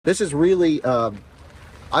This is really,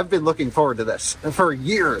 I've been looking forward to this for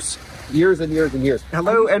years and years.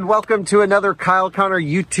 Hello and welcome to another Kyle Connor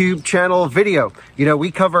YouTube channel video. You know, we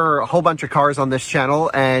cover a whole bunch of cars on this channel,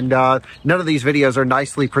 and none of these videos are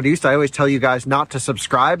nicely produced. I always tell you guys not to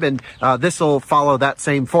subscribe, and this will follow that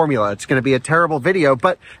same formula. It's going to be a terrible video,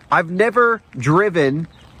 but I've never driven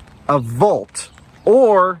a Volt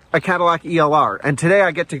or a Cadillac ELR, and today I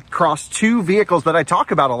get to cross two vehicles that I talk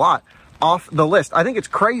about a lot off the list. I think it's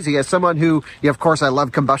crazy as someone who, of course, I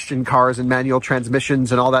love combustion cars and manual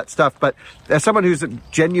transmissions and all that stuff, but as someone who's a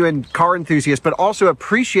genuine car enthusiast, but also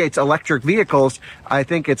appreciates electric vehicles, I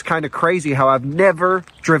think it's kind of crazy how I've never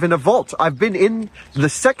driven a Volt. I've been in the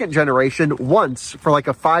second generation once for like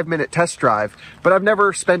a 5-minute test drive, but I've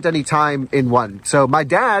never spent any time in one. So my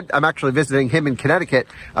dad, I'm actually visiting him in Connecticut,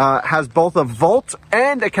 has both a Volt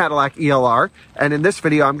and a Cadillac ELR, and in this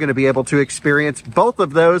video, I'm going to be able to experience both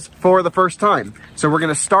of those for the first time. So we're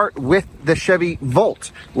going to start with the Chevy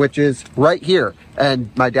Volt, which is right here.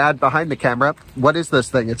 And my dad behind the camera, what is this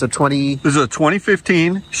thing? It's a This is a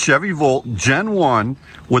 2015 Chevy Volt Gen 1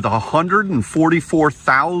 with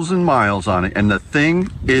 144,000 miles on it. And the thing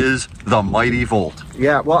is the mighty Volt.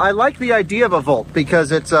 Yeah, well, I like the idea of a Volt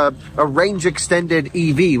because it's a range extended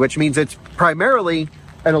EV, which means it's primarily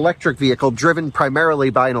an electric vehicle driven primarily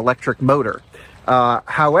by an electric motor.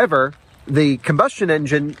 However, the combustion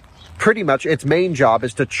engine, pretty much its main job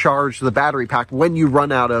is to charge the battery pack when you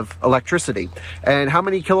run out of electricity. And how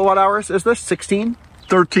many kilowatt hours is this? 16?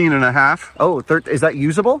 13 and a half. Oh, is that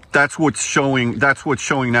usable? That's what's showing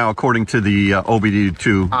now according to the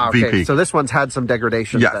OBD2 okay. VP. So this one's had some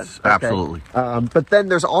degradation. Yes, then. Okay. Absolutely. But then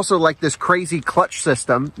there's also like this crazy clutch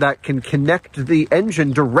system that can connect the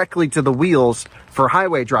engine directly to the wheels for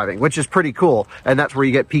highway driving, which is pretty cool. And that's where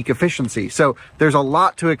you get peak efficiency. So there's a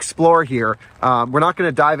lot to explore here. We're not going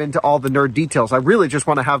to dive into all the nerd details. I really just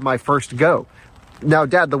want to have my first go. Now,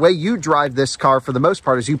 Dad, the way you drive this car for the most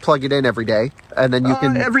part is you plug it in every day, and then you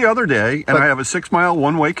can... Every other day, and I have a 6-mile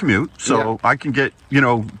one-way commute, so I can get,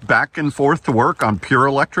 back and forth to work on pure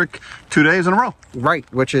electric 2 days in a row. Right,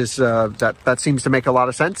 which is, that seems to make a lot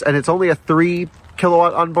of sense, and it's only a 3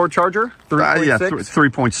 kilowatt onboard charger? 3.6? Yeah,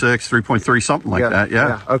 3.6, 3.3, something like that,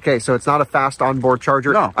 yeah. Okay, so it's not a fast onboard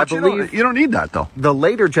charger. No, I believe you don't need that, though. The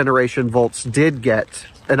later generation Volts did get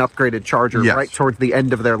an upgraded charger right towards the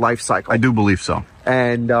end of their life cycle. I do believe so.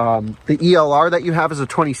 And the ELR that you have is a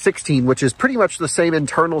 2016, which is pretty much the same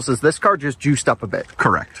internals as this car, just juiced up a bit.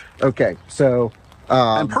 Correct. Okay, so...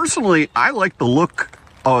 and personally, I like the look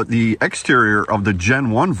of the exterior of the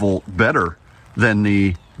Gen 1 Volt better than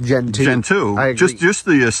the Gen 2. Gen 2. I agree. Just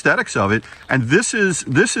the aesthetics of it. And this is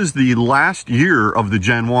the last year of the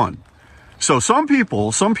Gen 1. So some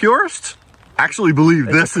people, some purists, actually believe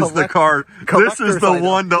this is the car, this is the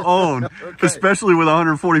one to own, especially with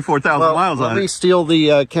 144,000 miles on it. Let me steal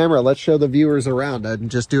the camera. Let's show the viewers around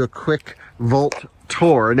and just do a quick Volt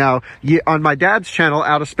tour. Now, on my dad's channel,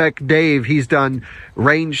 Out of Spec Dave, he's done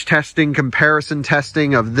range testing, comparison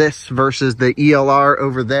testing of this versus the ELR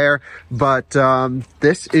over there. But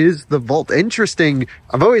this is the Volt. Interesting.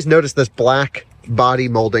 I've always noticed this black body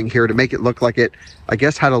molding here to make it look like it, I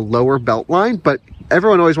guess, had a lower belt line, but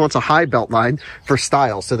everyone always wants a high belt line for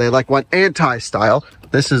style, so they want anti-style.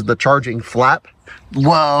 This is the charging flap.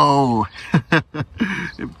 Whoa!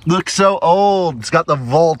 It looks so old. It's got the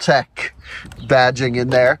Voltec badging in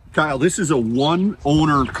there. Kyle, this is a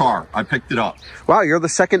one-owner car. I picked it up. Wow, you're the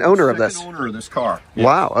second owner of this. Second owner of this car. Yes.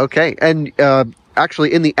 Wow, okay. And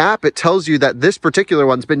actually, in the app, it tells you that this particular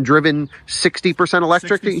one's been driven 60%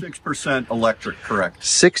 electric? 66% electric, correct.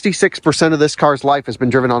 66% of this car's life has been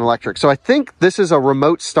driven on electric. So I think this is a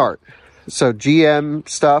remote start. So GM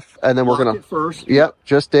stuff, and then we're going to... first. Yep,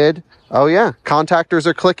 just did. Oh, yeah. Contactors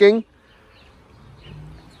are clicking.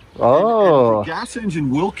 Oh. And the gas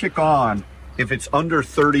engine will kick on if it's under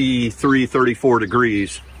 33, 34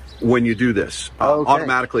 degrees. When you do this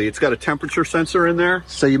automatically. It's got a temperature sensor in there.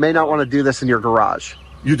 So you may not want to do this in your garage.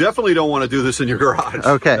 You definitely don't want to do this in your garage.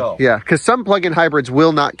 Okay, no. Yeah, because some plug-in hybrids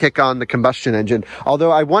will not kick on the combustion engine.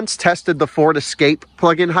 Although I once tested the Ford Escape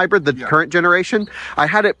plug-in hybrid, the current generation. I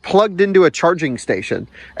had it plugged into a charging station,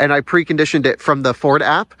 and I preconditioned it from the Ford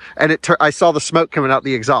app, and I saw the smoke coming out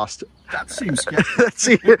the exhaust. That seems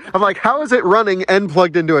sketchy. I'm like, how is it running and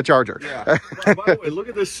plugged into a charger? Yeah. By the way, look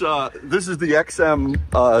at this. This is the XM.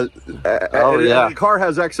 The car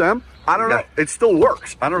has XM. I don't know. It still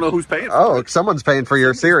works. I don't know who's paying for it. Someone's paying for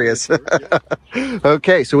your Sirius.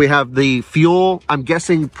 Okay, so we have the fuel, I'm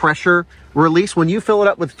guessing pressure release. When you fill it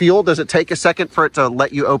up with fuel, does it take a second for it to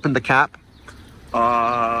let you open the cap?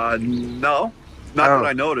 No. Not that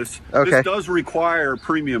I noticed. Okay. This does require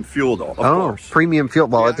premium fuel, though, of course. Premium fuel.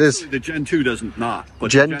 Well, Yeah, it is. the Gen 2 doesn't not,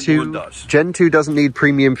 but Gen the 2 1 does. Gen 2 doesn't need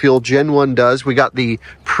premium fuel. Gen 1 does. We got the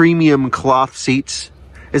premium cloth seats.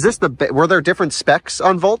 Is this were there different specs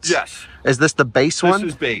on Volts? Yes. Is this the base one?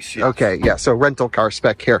 This is base, yes. Okay, yeah, so rental car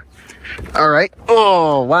spec here. All right.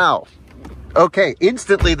 Oh, wow. Okay,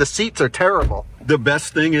 instantly the seats are terrible. The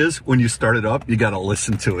best thing is when you start it up, you got to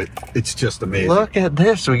listen to it. It's just amazing. Look at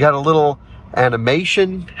this. We got a little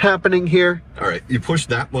animation happening here. All right, you push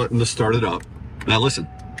that button to start it up. Now listen.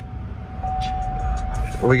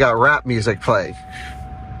 We got rap music playing.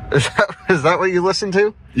 Is that what you listen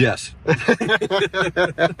to? Yes.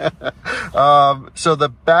 So the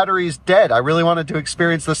battery's dead. I really wanted to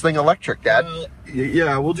experience this thing electric, Dad.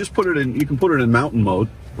 Yeah, we'll just put it in, you can put it in mountain mode.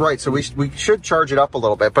 Right, so we should charge it up a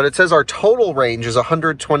little bit, but it says our total range is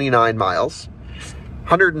 129 miles.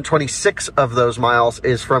 126 of those miles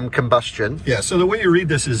is from combustion. Yeah, so the way you read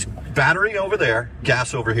this is battery over there,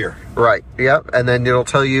 gas over here. Right, yep, and then it'll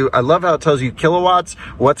tell you, I love how it tells you kilowatts,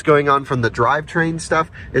 what's going on from the drivetrain stuff.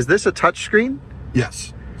 Is this a touchscreen?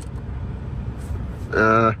 Yes.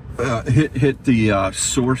 Hit the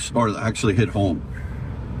source, or actually hit home.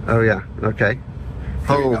 Oh yeah, okay.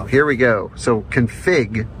 Home, here we go. So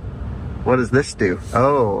config, what does this do?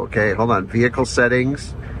 Oh, okay, hold on. Vehicle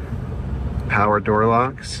settings, power door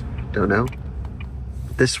locks, don't know.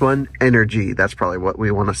 This one, energy, that's probably what we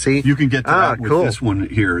want to see. You can get to that with this one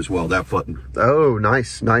here as well, that button. Oh,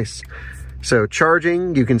 nice, nice. So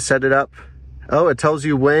charging, you can set it up. Oh, it tells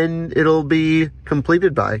you when it'll be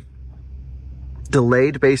completed by.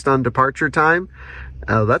 Delayed based on departure time.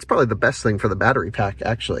 That's probably the best thing for the battery pack,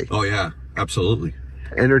 actually. Oh yeah, absolutely.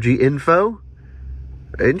 Energy info.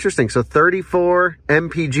 Interesting. So 34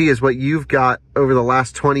 mpg is what you've got over the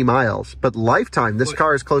last 20 miles. But lifetime, this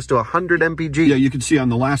car is close to 100 mpg. Yeah, you can see on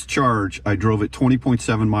the last charge, I drove it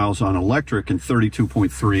 20.7 miles on electric and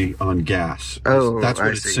 32.3 on gas. Oh, that's what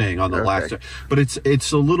it's saying on the last. But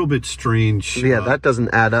it's a little bit strange. Yeah, that doesn't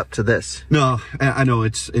add up to this. No, I know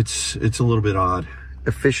it's a little bit odd.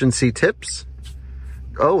 Efficiency tips.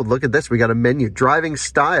 Oh, look at this. We got a menu. Driving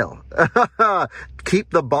style. Keep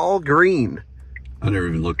the ball green. I never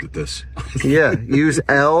even looked at this. Yeah, use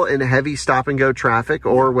L in heavy stop and go traffic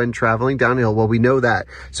or when traveling downhill. Well, we know that.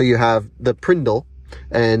 So you have the Prindle,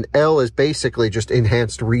 and L is basically just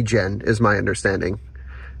enhanced regen, is my understanding.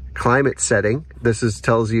 Climate setting. This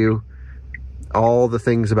tells you all the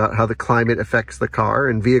things about how the climate affects the car.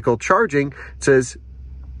 And vehicle charging, it says,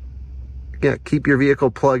 yeah, keep your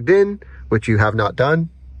vehicle plugged in, which you have not done.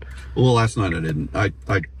 Well, last night I didn't. I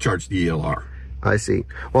charged the ELR. I see.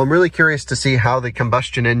 Well, I'm really curious to see how the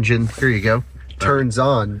combustion engine, here you go, turns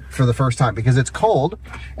on for the first time, because it's cold,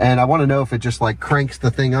 and I want to know if it just like cranks the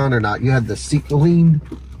thing on or not. You had the seat lean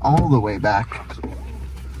all the way back.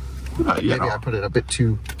 Maybe I put it a bit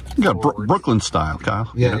too You got Brooklyn style,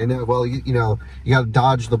 Kyle. Yeah, you know. Well, you know, you got to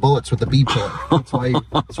dodge the bullets with the B pillar. That's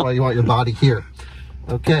why you want your body here.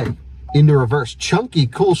 Okay, into reverse. Chunky,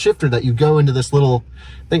 cool shifter that you go into this little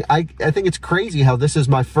thing. I think it's crazy how this is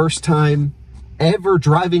my first time ever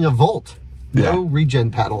driving a Volt. No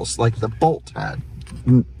regen paddles like the Bolt had.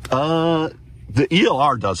 The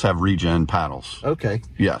ELR does have regen paddles. Okay.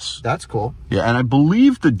 Yes. That's cool. Yeah, and I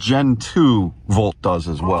believe the Gen 2 Volt does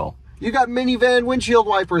as well. You got minivan windshield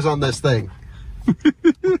wipers on this thing.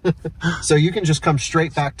 So you can just come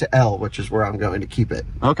straight back to L, which is where I'm going to keep it.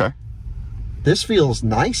 Okay. This feels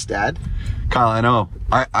nice, Dad. Kyle, I know.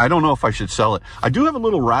 I don't know if I should sell it. I do have a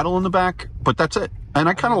little rattle in the back, but that's it. And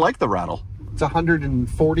I kind of like the rattle. It's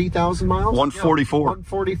 140,000 miles? 144. Yeah,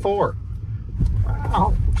 144.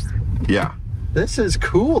 Wow. Yeah. This is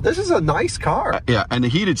cool. This is a nice car. Yeah, and the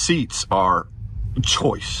heated seats are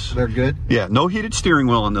choice. They're good? Yeah, no heated steering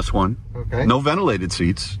wheel on this one. Okay. No ventilated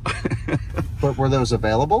seats. But were those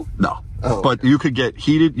available? No. Oh, but you could get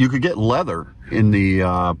heated, you could get leather in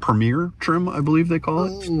the Premier trim, I believe they call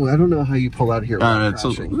it. Oh, I don't know how you pull out here. It's a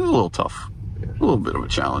little tough. Yeah. A little bit of a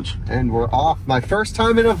challenge. And we're off. My first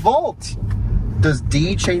time in a Volt. Does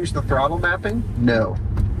D change the throttle mapping? No.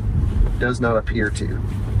 Does not appear to.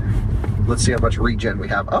 Let's see how much regen we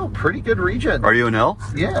have. Oh, pretty good regen. Are you an L?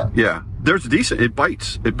 Yeah. Yeah. There's decent. It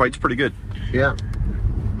bites. It bites pretty good. Yeah.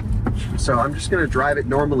 So I'm just going to drive it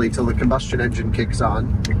normally till the combustion engine kicks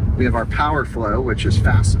on. We have our power flow, which is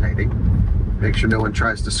fascinating. Make sure no one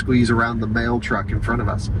tries to squeeze around the mail truck in front of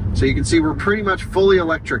us. So you can see we're pretty much fully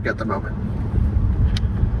electric at the moment.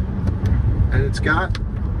 And it's got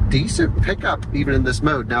decent pickup even in this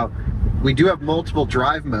mode. Now, we do have multiple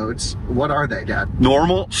drive modes. What are they, Dad?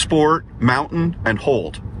 Normal, sport, mountain, and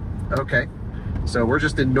hold. Okay. So we're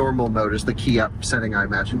just in normal mode is the key up setting, I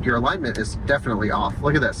imagine. Your alignment is definitely off.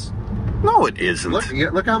 Look at this. No, it isn't.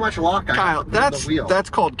 Look how much lock I Kyle, have on the wheel. That's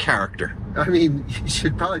called character. I mean, you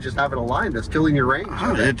should probably just have it aligned. That's killing your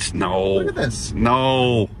range. No. Look at this.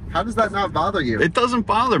 No. How does that not bother you? It doesn't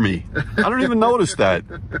bother me. I don't even notice that.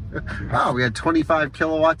 Oh, we had 25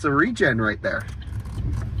 kilowatts of regen right there.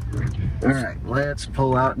 All right, let's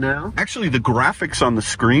pull out now. Actually, the graphics on the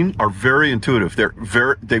screen are very intuitive.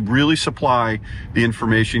 They really supply the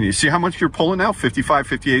information. You see how much you're pulling now? 55,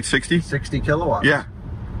 58, 60? 60 kilowatts. Yeah.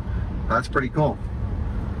 That's pretty cool.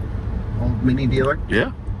 Old mini dealer.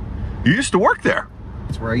 Yeah. You used to work there.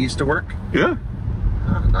 That's where I used to work. Yeah.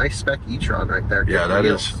 Oh, nice spec e-tron right there. Yeah, that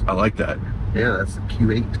is. I like that. Yeah, that's the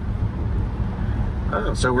Q8.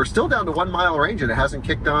 Oh, so we're still down to 1 mile range and it hasn't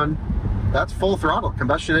kicked on. That's full throttle.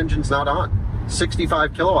 Combustion engine's not on.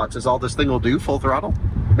 65 kilowatts is all this thing will do, full throttle?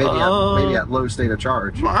 Maybe at low state of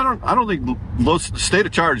charge. I don't think low state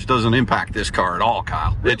of charge doesn't impact this car at all,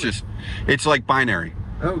 Kyle. Really? It's like binary.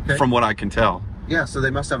 Okay. From what I can tell. Yeah, so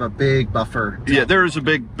they must have a big buffer. Yeah, there is a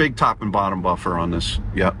big top and bottom buffer on this.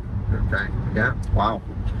 Yeah. Okay. Yeah. Wow.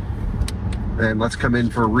 And let's come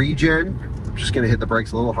in for regen. I'm just going to hit the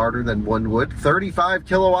brakes a little harder than one would. 35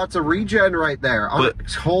 kilowatts of regen right there. But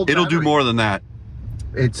it'll do more than that.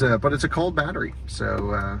 But it's a cold battery.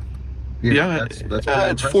 So, yeah, that's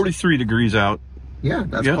it's 43 degrees out. Yeah,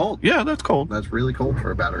 that's cold. Yeah, that's cold. That's really cold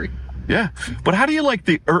for a battery. Yeah, but how do you like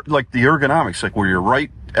the ergonomics, like where your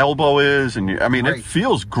right elbow is, and it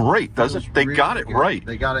feels great, doesn't it? They got it right.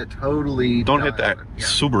 They got it totally. Don't hit that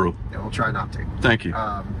Subaru. Yeah, we'll try not to. Thank you.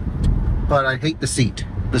 But I hate the seat.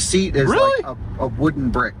 The seat is really? like a wooden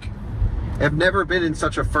brick. I've never been in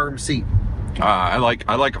such a firm seat. I like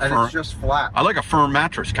a and firm. It's just flat. I like a firm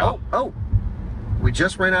mattress, Kyle. Oh, we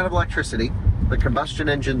just ran out of electricity. The combustion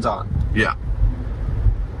engine's on. Yeah.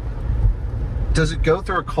 Does it go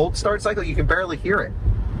through a cold start cycle? You can barely hear it.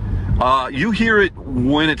 You hear it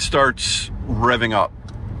when it starts revving up,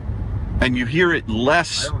 and you hear it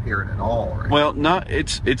less. I don't hear it at all. Right? Well, no,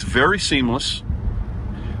 it's very seamless,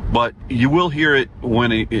 but you will hear it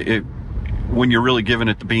when when you're really giving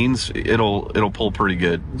it the beans. It'll pull pretty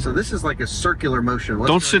good. So this is like a circular motion.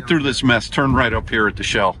 Don't sit through this mess. Turn right up here at the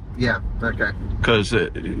shell. Yeah. Okay. Because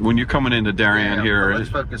when you're coming into Darien here, well, let's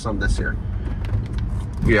focus on this here.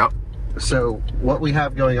 Yeah. So what we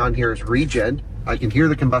have going on here is regen. I can hear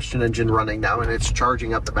the combustion engine running now, and it's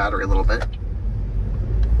charging up the battery a little bit.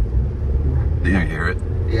 Do you hear it?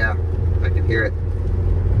 Yeah, I can hear it.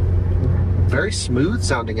 Very smooth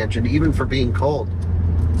sounding engine, even for being cold.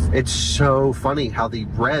 It's so funny how the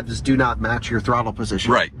revs do not match your throttle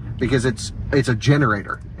position. Right. Because it's a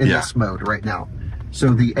generator in this mode right now.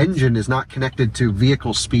 So the engine is not connected to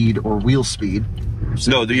vehicle speed or wheel speed. So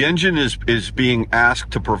no, the engine is being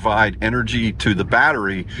asked to provide energy to the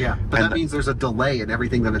battery. Yeah, but that means there's a delay in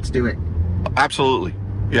everything that it's doing. Absolutely,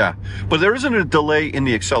 yeah. But there isn't a delay in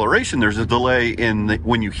the acceleration. There's a delay in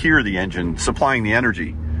when you hear the engine supplying the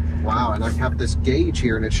energy. Wow, and I have this gauge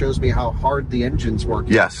here, and it shows me how hard the engine's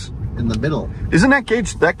working. Yes. In the middle. Isn't that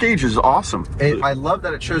gauge? That gauge is awesome. I love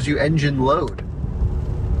that it shows you engine load.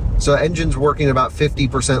 So the engine's working about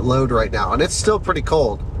 50% load right now, and it's still pretty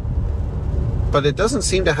cold. But it doesn't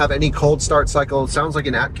seem to have any cold start cycle. It sounds like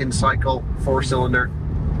an Atkins cycle, 4-cylinder.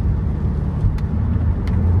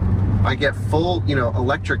 I get full,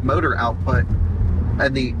 electric motor output,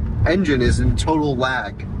 and the engine is in total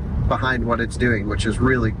lag behind what it's doing, which is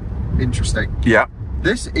really interesting. Yeah.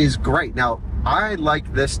 This is great. Now, I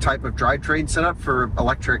like this type of drivetrain setup for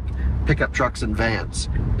electric pickup trucks and vans,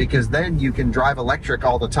 because then you can drive electric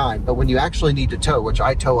all the time. But when you actually need to tow, which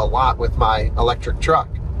I tow a lot with my electric truck,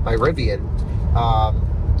 my Rivian,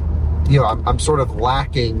 I'm sort of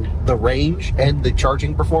lacking the range, and the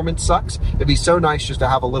charging performance sucks. It'd be so nice just to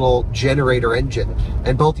have a little generator engine.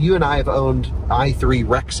 And both you and I have owned i3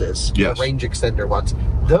 Rexes, yes, the range extender ones.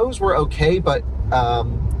 Those were okay, but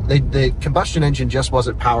the combustion engine just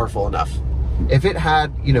wasn't powerful enough. If it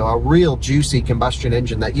had, a real juicy combustion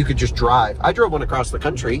engine that you could just drive. I drove one across the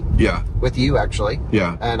country. Yeah. With you, actually.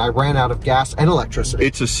 Yeah. And I ran out of gas and electricity.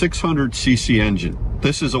 It's a 600cc engine.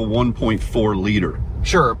 This is a 1.4 liter.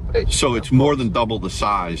 Sure. So it's more than double the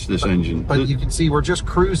size, this engine. But you can see we're just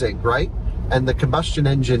cruising, right? And the combustion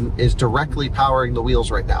engine is directly powering the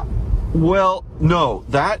wheels right now. Well, no,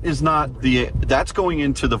 that is not that's going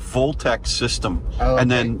into the Voltec system. Oh, okay.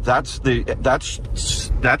 And then that's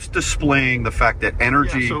displaying the fact that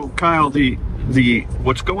energy. Yeah, so Kyle,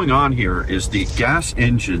 what's going on here is the gas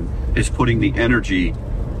engine is putting the energy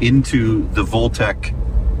into the Voltec.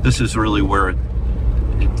 This is really where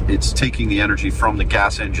it's taking the energy from the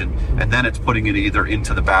gas engine, and then it's putting it either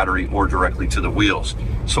into the battery or directly to the wheels.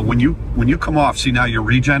 So when you come off, see now you're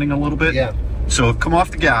regenning a little bit? Yeah. So come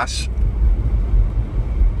off the gas.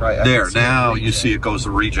 Right. There, now you see it goes to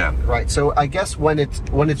regen. Right. So I guess when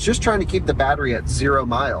it's just trying to keep the battery at 0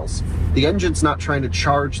 miles, the engine's not trying to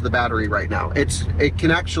charge the battery right now. It can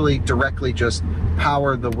actually directly just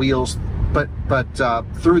power the wheels, but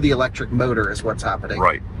through the electric motor is what's happening.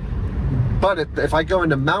 Right. But if I go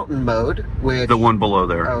into mountain mode with the one below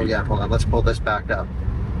there. Oh yeah, hold on. Let's pull this back up.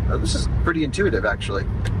 Oh, this is pretty intuitive actually.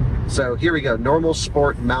 So here we go. Normal,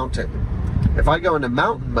 sport, mountain. If I go into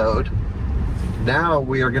mountain mode, now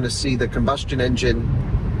we are going to see the combustion engine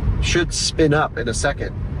should spin up in a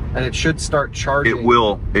second, and it should start charging. It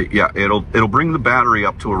will. It'll bring the battery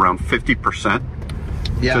up to around 50%.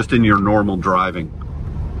 Yeah. Just in your normal driving.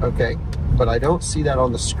 Okay, but I don't see that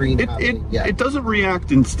on the screen happening yet. It doesn't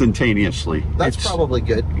react instantaneously. That's probably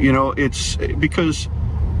good. You know, it's because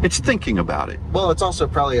it's thinking about it. Well, it's also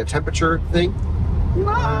probably a temperature thing.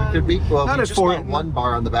 Could be. Well, we just got 1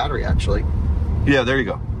 bar on the battery actually. Yeah, there you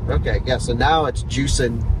go. Okay, yeah, so now it's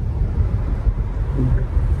juicing.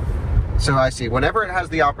 So I see, whenever it has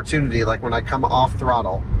the opportunity, like when I come off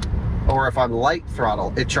throttle, or if I'm light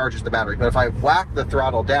throttle, it charges the battery. But if I whack the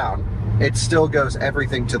throttle down, it still goes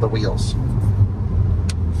everything to the wheels.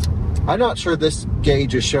 I'm not sure this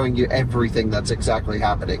gauge is showing you everything that's exactly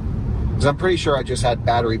happening, because I'm pretty sure I just had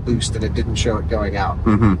battery boost and it didn't show it going out.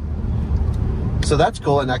 Mm-hmm. So that's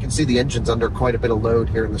cool, and I can see the engine's under quite a bit of load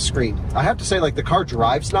here in the screen. I have to say, like, the car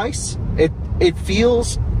drives nice. It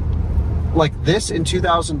feels like this in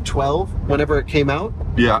 2012, whenever it came out.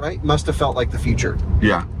 Yeah. Right? Must have felt like the future.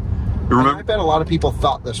 Yeah. Remember, I bet a lot of people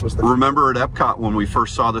thought this was the future. Remember at Epcot when we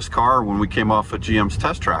first saw this car, when we came off of GM's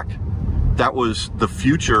test track? That was the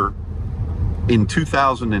future in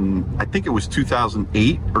 2000, and I think it was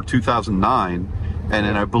 2008 or 2009.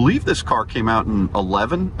 And I believe this car came out in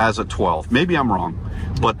 11 as a 12. Maybe I'm wrong,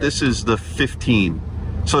 but this is the 15.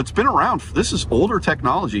 So it's been around. This is older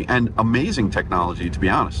technology and amazing technology, to be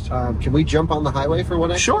honest. Can we jump on the highway for one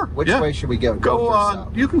extra? Sure. Which way should we go? Go.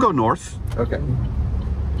 You can go north. Okay.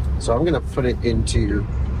 So I'm going to put it into...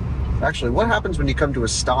 Actually, what happens when you come to a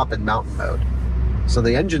stop in mountain mode? So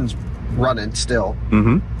the engine's running still.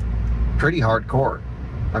 Mm-hmm. Pretty hardcore.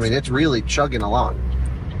 I mean, it's really chugging along.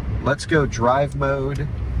 Let's go drive mode,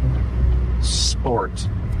 sport.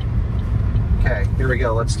 Okay, here we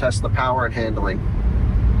go. Let's test the power and handling.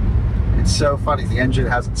 It's so funny. The engine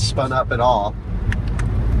hasn't spun up at all.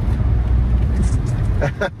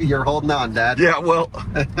 You're holding on, Dad. Yeah, well,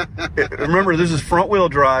 remember, this is front wheel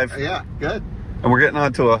drive. Yeah, good. And we're getting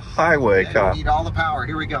onto a highway, Kyle. We need all the power.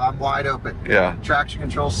 Here we go. I'm wide open. Yeah. Traction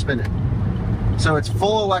control spinning. So it's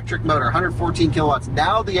full electric motor, 114 kilowatts.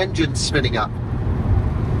 Now the engine's spinning up.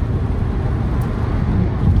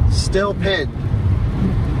 Still pinned.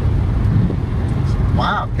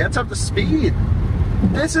 Wow, gets up to speed.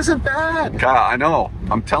 This isn't bad. God, I know.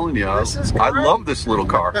 I'm telling you, this is great. I love this little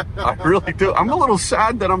car. I really do. I'm a little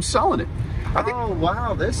sad that I'm selling it. Oh,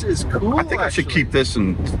 wow, this is cool. I think I should keep this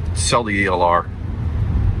and sell the ELR.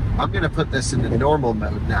 I'm going to put this into normal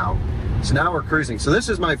mode now. So now we're cruising. So this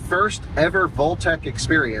is my first ever Voltec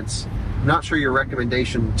experience. I'm not sure your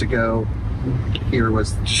recommendation to go here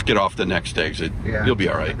was... Just get off the next exit. Yeah, you'll be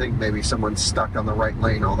all right. I think maybe someone's stuck on the right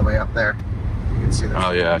lane all the way up there. You can see that.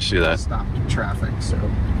 Oh yeah, I see that. Stopped in traffic, so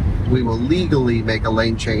we will legally make a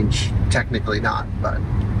lane change. Technically not, but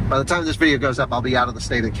by the time this video goes up, I'll be out of the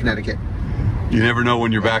state of Connecticut. You never know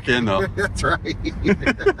when you're back in, though. That's right.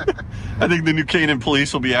 I think the New Canaan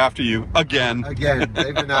police will be after you again. Again,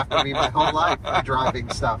 they've been after me my whole life for driving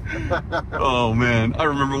stuff. Oh man, I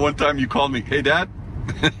remember one time you called me, "Hey Dad,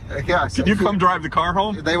 yeah, can you come drive the car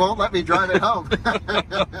home?" They won't let me drive it home.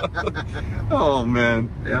 Oh man.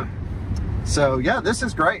 Yeah. So yeah, this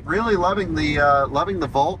is great. Really loving the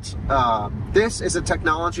Volt. This is a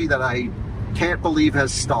technology that I can't believe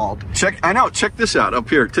has stalled. I know. Check this out up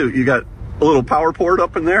here too. You got a little power port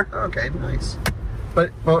up in there. Okay, nice.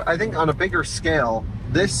 But I think on a bigger scale,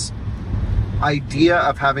 this idea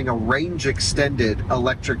of having a range extended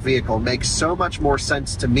electric vehicle makes so much more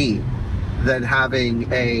sense to me than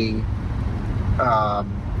having a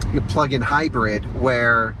plug-in hybrid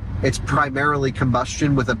where it's primarily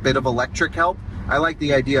combustion with a bit of electric help. I like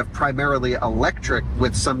the idea of primarily electric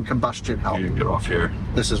with some combustion help. You can get off here.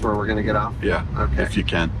 This is where we're going to get off? Yeah, okay. If you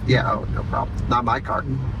can. Yeah, oh, no problem. Not my car.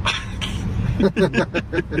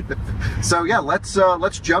 So yeah,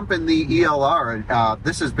 let's jump in the ELR.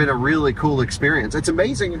 This has been a really cool experience. It's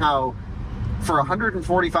amazing how for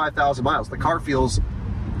 145,000 miles, the car feels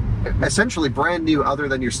essentially brand new, other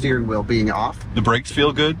than your steering wheel being off. The brakes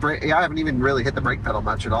feel good? Yeah, I haven't even really hit the brake pedal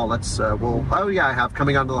much at all. Let's, oh yeah, I have.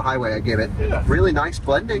 Coming onto the highway, I gave it. Yeah. Really nice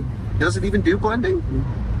blending. Does it even do blending?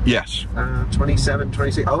 Yes. 27,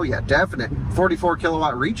 26. Oh yeah, definite. 44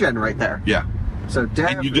 kilowatt regen right there. Yeah. So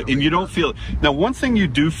definitely. And you don't feel it. Now, one thing you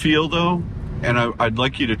do feel though, and I'd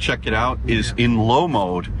like you to check it out, is in low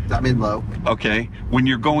mode. I'm in low. Okay. When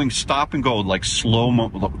you're going stop and go, like slow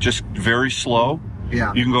mo, just very slow.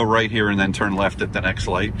 Yeah. You can go right here and then turn left at the next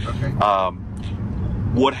light. Okay.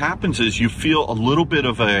 What happens is you feel a little bit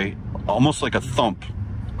of almost like a thump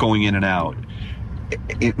going in and out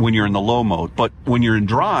when you're in the low mode, but when you're in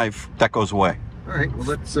drive, that goes away. All right. Well,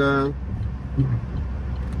 let's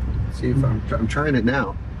see if I'm trying it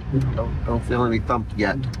now. Don't feel any thump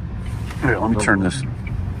yet. Here, let me turn this.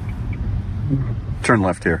 Turn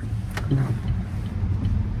left here.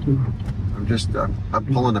 I'm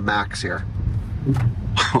pulling a max here.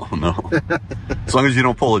 Oh no! As long as you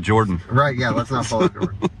don't pull a Jordan. Right? Yeah. Let's not pull a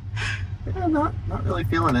Jordan. Yeah, not really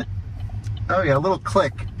feeling it. Oh yeah, a little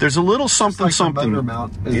click. There's a little something, like something. The motor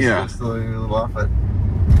mount is yeah. just a little off it.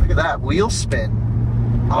 Look at that wheel spin.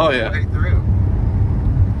 All the way through.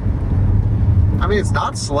 I mean, it's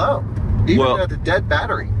not slow. Even at a dead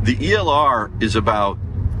battery. The ELR is about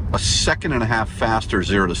a second and a half faster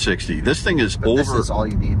 0 to 60. This thing is over. This is all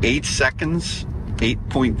you need. 8 seconds.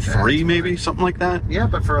 8.3 maybe, something like that. Yeah,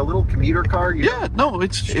 but for a little commuter car,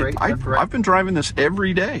 I've been driving this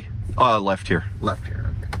every day. Left here. Left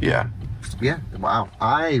here. Okay. Yeah. Yeah, wow.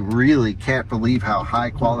 I really can't believe how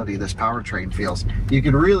high quality this powertrain feels. You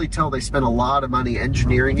can really tell they spent a lot of money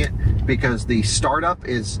engineering it, because the startup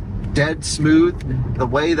is dead smooth. The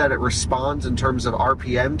way that it responds in terms of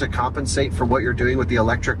RPM to compensate for what you're doing with the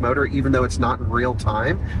electric motor, even though it's not in real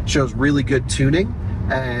time, shows really good tuning.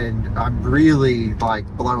 And I'm really like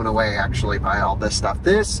blown away actually by all this stuff.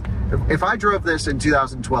 If I drove this in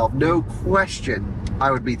 2012, no question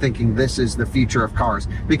I would be thinking this is the future of cars,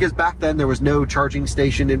 because back then there was no charging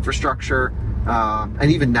station infrastructure,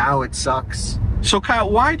 and even now it sucks. So Kyle,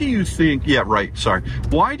 why do you think,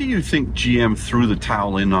 why do you think GM threw the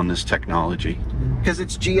towel in on this technology? Because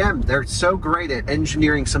it's GM. They're so great at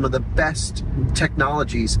engineering some of the best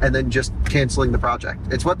technologies and then just canceling the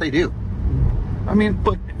project. It's what they do. I mean,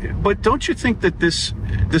 but don't you think that this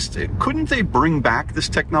couldn't they bring back this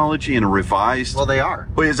technology in a revised? Well, they are.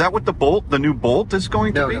 Wait, is that what the new Bolt is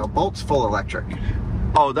going to be? No, Bolt's full electric.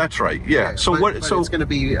 Oh, that's right. Yeah. So but it's going to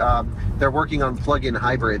be. They're working on plug-in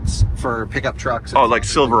hybrids for pickup trucks. Oh, like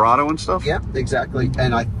Silverado and stuff. Yeah, exactly.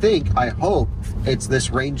 And I hope it's this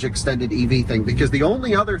range extended EV thing, because the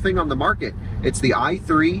only other thing on the market, it's the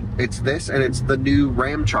i3, it's this, and it's the new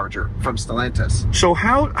Ram Charger from Stellantis. So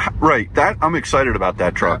I'm excited about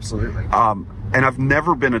that truck. Absolutely. And I've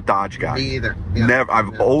never been a Dodge guy. Me either. Yeah. Never.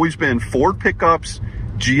 I've always been Ford pickups,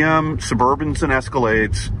 GM Suburbans and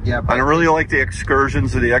Escalades. Yeah, I don't really like the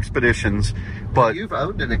Excursions or the Expeditions, but you've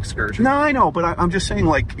owned an Excursion. No, I know, but I'm just saying,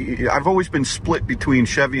 like, I've always been split between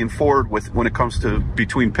Chevy and Ford when it comes to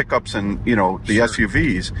between pickups and the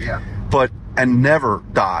SUVs. Yeah. And never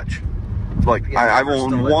Dodge. Like I've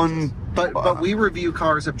owned one. But we review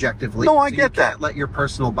cars objectively. No, I get that. Can't let your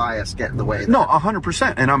personal bias get in the way. No,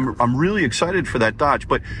 100%. And I'm really excited for that Dodge.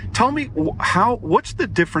 But tell me, what's the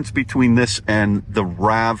difference between this and the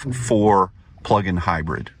RAV4 plug-in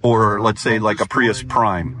hybrid, or let's say like a Prius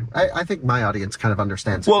Prime? I think my audience kind of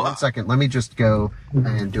understands. Well, 1 second. Let me just go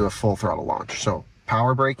and do a full throttle launch. So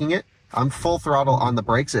power braking it. I'm full throttle on the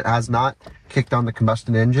brakes. It has not kicked on the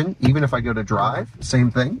combustion engine. Even if I go to drive,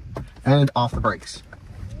 same thing. And off the brakes.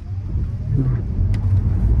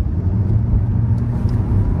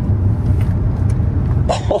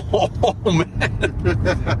 Oh man,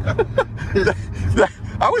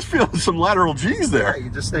 I was feeling some lateral G's there. Yeah, you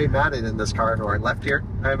just stay matted in this car, or left here,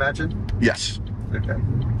 I imagine. Yes. Okay.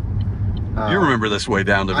 You remember this way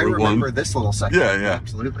down to Route 1? I remember this little section. Yeah,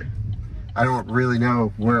 Absolutely. I don't really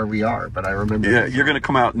know where we are, but I remember. Yeah, you're going to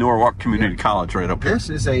come out Norwalk Community College right up here. This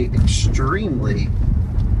is a extremely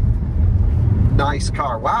nice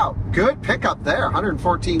car. Wow, good pickup there,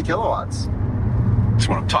 114 kilowatts. That's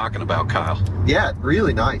what I'm talking about, Kyle. Yeah,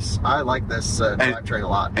 really nice. I like this drivetrain a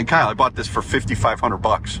lot. And Kyle, I bought this for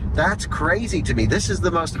 $5,500. That's crazy to me. This is the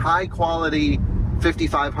most high quality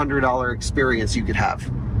 $5,500 experience you could have.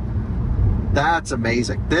 That's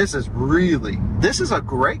amazing. This is a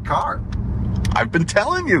great car. I've been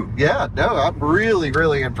telling you. Yeah, no, I'm really,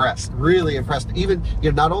 really impressed. Really impressed. Even,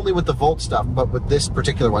 not only with the Volt stuff, but with this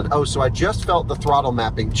particular one. Oh, so I just felt the throttle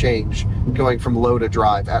mapping change going from low to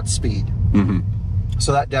drive at speed. Mm-hmm.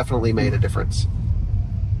 So that definitely made a difference.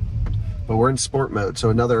 But we're in sport mode, so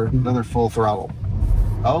another full throttle.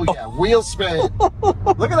 Oh yeah, wheel spin.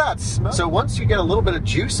 Look at that. So once you get a little bit of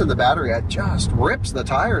juice in the battery, it just rips the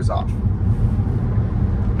tires off.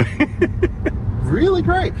 Really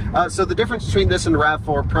great. So the difference between this and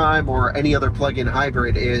RAV4 Prime or any other plug-in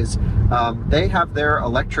hybrid is they have their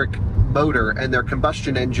electric motor and their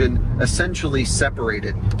combustion engine essentially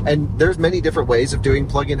separated. And there's many different ways of doing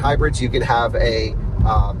plug-in hybrids. You can have a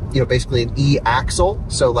basically an e-axle.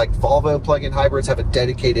 So like Volvo plug-in hybrids have a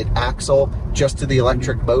dedicated axle just to the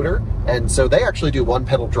electric motor. And so they actually do one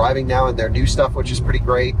pedal driving now in their new stuff, which is pretty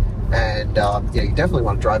great. And yeah, you definitely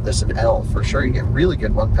want to drive this in L for sure. You get really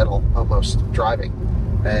good one pedal almost driving.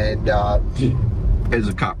 And there's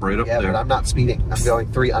a cop right up there. Yeah, but I'm not speeding. I'm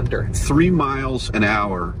going 3 under. 3 miles an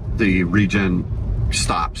hour, the regen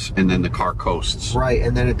stops, and then the car coasts. Right,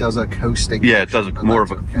 and then it does a coasting. Yeah, it does more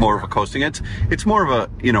of a coasting. It's more of a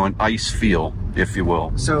an ice feel, if you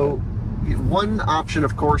will. So one option,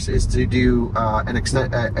 of course, is to do an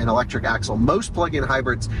electric axle. Most plug-in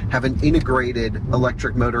hybrids have an integrated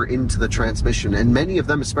electric motor into the transmission, and many of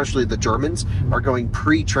them, especially the Germans, are going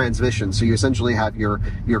pre-transmission. So you essentially have your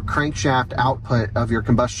crankshaft output of your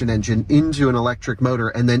combustion engine into an electric motor,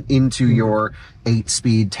 and then into your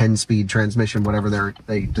 8-speed, 10-speed transmission, whatever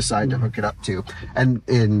they decide to hook it up to. And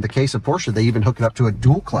in the case of Porsche, they even hook it up to a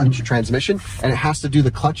dual clutch transmission, and it has to do the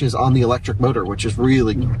clutches on the electric motor, which is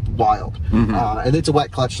really wild. And it's a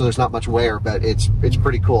wet clutch, so there's not much wear, but it's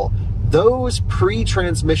pretty cool. Those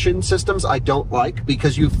pre-transmission systems I don't like,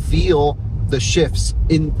 because you feel the shifts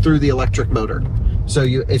in through the electric motor. So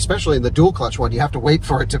you, especially in the dual clutch one, you have to wait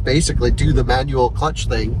for it to basically do the manual clutch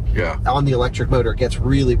thing on the electric motor. It gets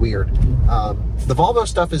really weird. The Volvo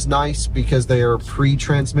stuff is nice because they are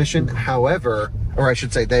pre-transmission. However, or I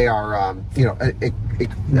should say they are,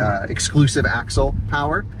 exclusive axle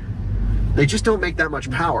power. They just don't make that much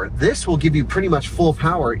power. This will give you pretty much full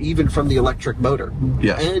power even from the electric motor.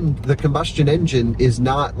 Yes. And the combustion engine is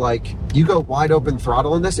not like, you go wide open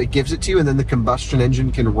throttle in this, it gives it to you, and then the combustion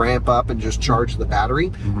engine can ramp up and just charge the battery.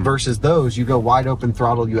 Versus those, you go wide open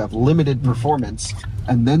throttle, you have limited performance,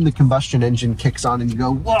 and then the combustion engine kicks on and you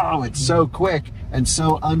go, whoa, it's so quick and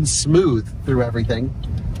so unsmooth through everything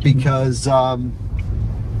because,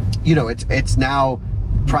 it's now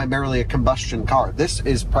primarily a combustion car. This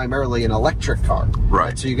is primarily an electric car.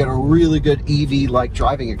 Right. So you get a really good EV-like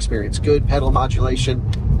driving experience, good pedal modulation,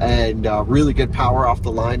 and really good power off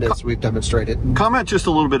the line, as we've demonstrated. Comment just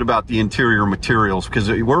a little bit about the interior materials, because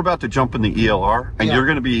we're about to jump in the ELR, and you're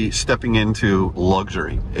going to be stepping into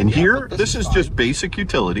luxury. And here, this is just basic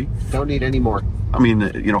utility. Don't need any more. I mean,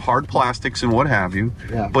 hard plastics and what have you.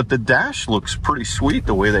 Yeah. But the dash looks pretty sweet,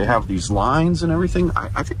 the way they have these lines and everything.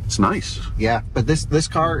 I think it's nice. Yeah, but this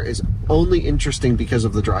car is only interesting because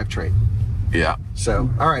of the drivetrain. Yeah. So,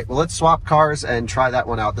 all right, well, let's swap cars and try that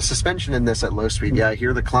one out. The suspension in this at low speed, I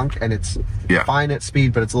hear the clunk, and it's fine at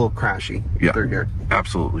speed, but it's a little crashy through here.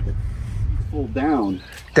 Absolutely. Pull down.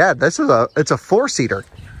 Dad, it's a 4-seater.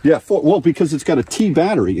 Yeah, well, because it's got a T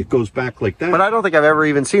battery, it goes back like that. But I don't think I've ever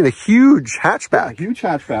even seen a huge hatchback. Yeah, huge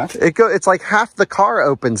hatchback. It's like half the car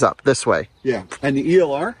opens up this way. Yeah, and the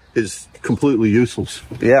ELR is completely useless.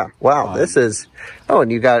 Yeah, wow, this is... Oh,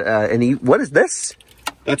 and you got what is this?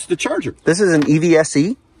 That's the charger. This is an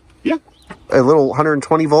EVSE? Yeah. A little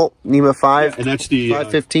 120 volt NEMA 5. Yeah, and that's the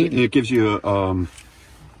 515. It gives you a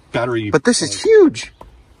battery. But this is huge.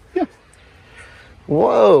 Yeah.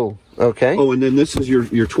 Whoa. Okay. Oh, and then this is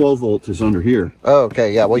your 12 volt is under here. Oh,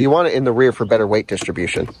 okay. Yeah. Well, you want it in the rear for better weight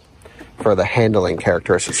distribution, for the handling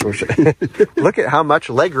characteristics. Look at how much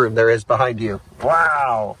legroom there is behind you.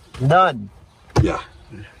 Wow. None. Yeah.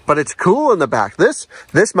 But it's cool in the back. This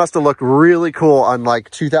must have looked really cool on like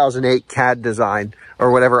 2008 CAD design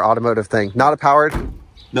or whatever automotive thing. Not a powered?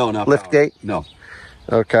 No, not lift powered. gate? No.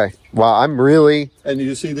 Okay. Wow, I'm really... And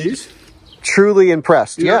you see these? Truly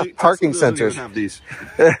impressed. Yeah, parking sensors. Have these.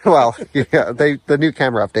 Well, yeah, the new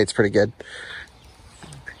camera update's pretty good.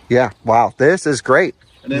 Yeah, wow, this is great.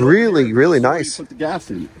 Really, really nice. Put the gas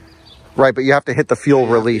in. Right, but you have to hit the fuel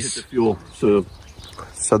release. Hit the fuel,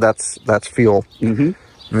 so that's fuel. Mm-hmm.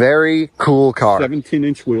 Very cool car.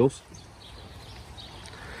 17-inch wheels.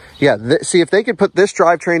 Yeah, see, if they could put this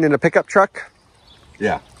drivetrain in a pickup truck,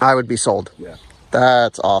 I would be sold. Yeah.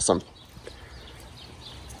 That's awesome.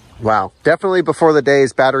 Wow. Definitely before the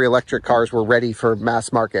days battery electric cars were ready for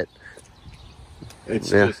mass market.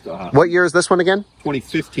 It's just... what year is this one again?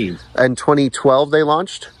 2015. And 2012 they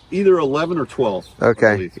launched? Either 11 or 12.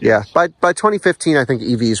 Okay. Yeah. By 2015, I think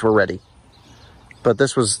EVs were ready. But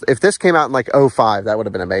this was... If this came out in like 05, that would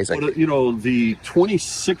have been amazing. But, the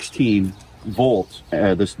 2016 Volt,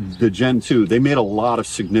 the Gen 2, they made a lot of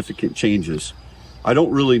significant changes I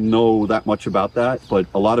don't really know that much about that, but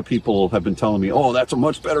a lot of people have been telling me, oh, that's a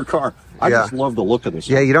much better car. I just love the look of this.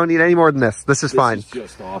 Yeah, you don't need any more than this. This is fine. This is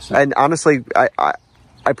just awesome. And honestly, I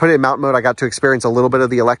put it in mountain mode. I got to experience a little bit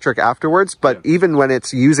of the electric afterwards, but even when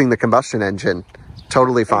it's using the combustion engine,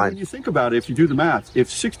 totally fine. And when you think about it, if you do the math, if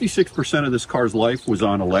 66% of this car's life was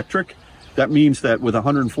on electric, that means that with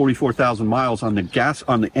 144,000 miles on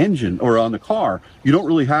the engine or on the car, you don't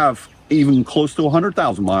really have even close to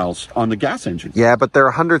 100,000 miles on the gas engine. Yeah, but there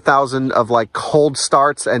are 100,000 of like cold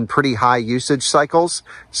starts and pretty high usage cycles.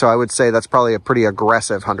 So I would say that's probably a pretty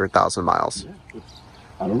aggressive 100,000 miles. Yeah,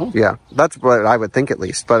 I don't know. Yeah, that's what I would think at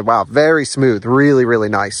least. But wow, very smooth. Really, really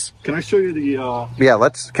nice. Can I show you the... Yeah,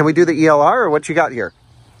 can we do the ELR or what you got here?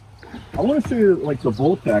 I want to show you like the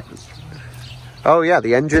Volt package. Oh yeah,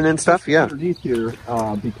 the engine and stuff, yeah. Underneath here,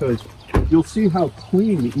 because you'll see how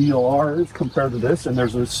clean the ELR is compared to this, and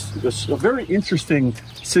there's a very interesting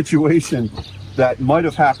situation that might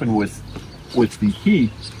have happened with the heat.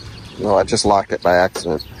 Oh, I just locked it by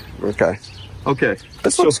accident. Okay. Okay.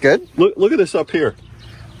 This looks good. Look at this up here.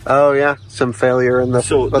 Oh yeah, some failure in the.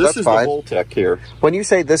 So this is fine. the Voltec here. When you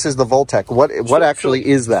say this is the Voltec, what actually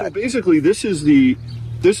is that? So basically, this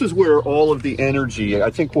is where all of the energy. I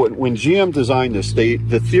think when GM designed this, the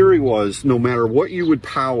theory was no matter what you would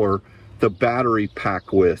power the battery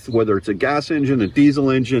pack with, whether it's a gas engine, a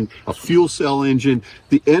diesel engine, a fuel cell engine,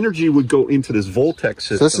 the energy would go into this Voltec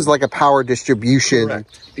system. So this is like a power distribution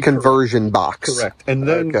conversion box. Correct. And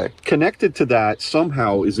then connected to that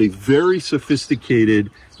somehow is a very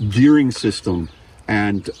sophisticated gearing system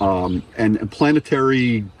and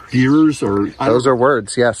planetary gears, or those are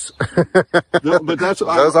words, yes. No, but that's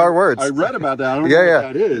those are words. I read about that. I don't know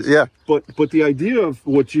what that is. Yeah. But the idea of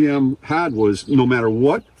what GM had was no matter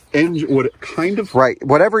what engine, what kind of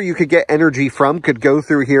whatever you could get energy from could go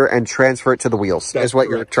through here and transfer it to the wheels. Is what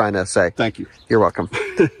you're trying to say. Thank you. You're welcome.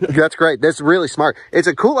 That's great. That's really smart. It's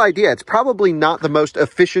a cool idea. It's probably not the most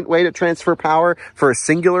efficient way to transfer power for a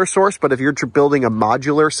singular source, but if you're building a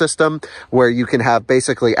modular system where you can have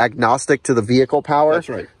basically agnostic to the vehicle power,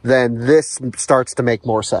 then this starts to make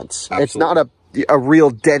more sense. Absolutely. It's not a real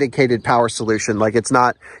dedicated power solution. Like it's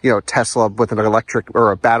not, Tesla with an electric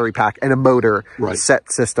or a battery pack and a motor set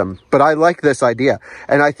system. But I like this idea.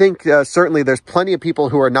 And I think certainly there's plenty of people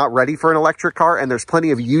who are not ready for an electric car, and there's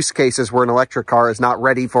plenty of use cases where an electric car is not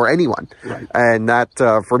ready for anyone. And that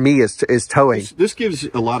for me is towing. This gives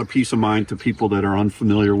a lot of peace of mind to people that are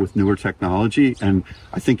unfamiliar with newer technology. And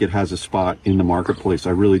I think it has a spot in the marketplace.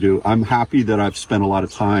 I really do. I'm happy that I've spent a lot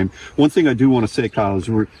of time. One thing I do want to say, Kyle, is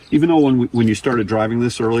even though when you started driving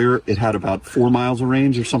this earlier, it had about 4 miles of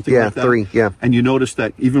range or something like that. 3, yeah. And you noticed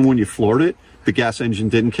that even when you floored it, the gas engine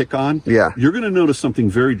didn't kick on. Yeah. You're going to notice something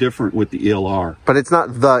very different with the ELR. But it's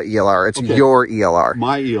not the ELR. It's your ELR.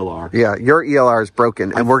 My ELR. Yeah, your ELR is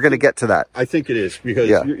broken, and we're going to get to that. I think it is, because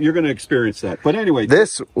you're going to experience that. But anyway.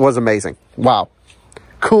 This was amazing. Wow.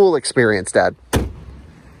 Cool experience, Dad.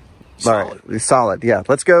 Solid. All right. Solid, yeah.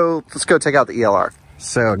 Let's go take out the ELR.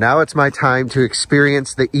 So now it's my time to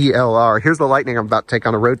experience the ELR. Here's the Lightning I'm about to take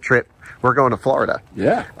on a road trip. We're going to Florida.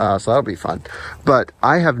 Yeah. So that'll be fun. But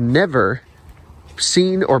I have never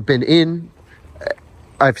seen or been in...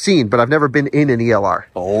 I've seen, but I've never been in an ELR.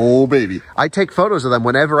 Oh, baby. I take photos of them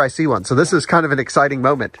whenever I see one. So this is kind of an exciting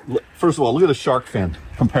moment. First of all, look at the shark fin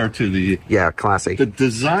compared to the... Yeah, classy. The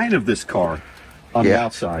design of this car on the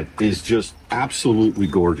outside is just absolutely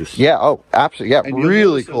gorgeous. Yeah, oh, absolutely. Yeah, and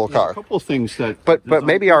really cool car. A couple of things that... But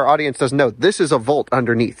maybe our audience doesn't know. This is a Volt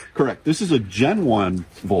underneath. Correct. This is a Gen 1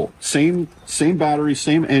 Volt. Same battery,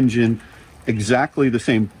 same engine, exactly the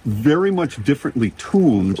same, very much differently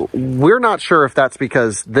tuned. We're not sure if that's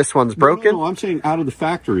because this one's broken. No, I'm saying out of the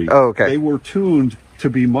factory. Oh, okay. They were tuned to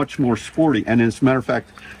be much more sporty. And as a matter of fact,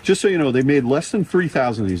 just so you know, they made less than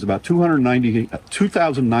 3,000 of these, about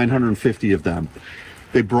 2,950 of them.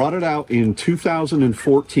 They brought it out in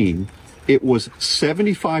 2014. It was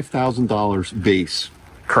 $75,000 base.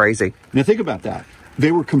 Crazy. Now think about that.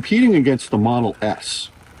 They were competing against the Model S.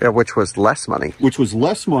 Yeah, which was less money.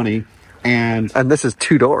 And this is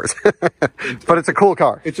 2 doors. But it's a cool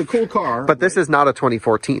car. It's a cool car. But this is not a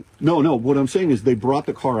 2014. No. What I'm saying is they brought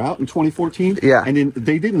the car out in 2014. Yeah. And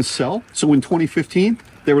they didn't sell. So in 2015,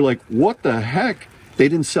 they were like, what the heck? They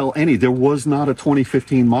didn't sell any. There was not a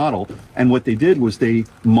 2015 model. And what they did was they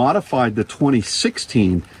modified the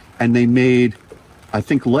 2016 and they made, I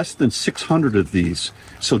think, less than 600 of these.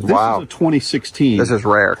 So this is a 2016. This is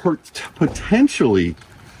rare. Potentially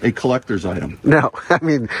a collector's item. No, I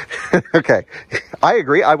mean, okay. I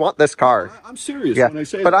agree. I want this car. I'm serious when I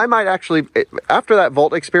say but that. I might actually, after that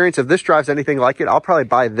Volt experience, if this drives anything like it, I'll probably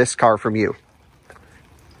buy this car from you.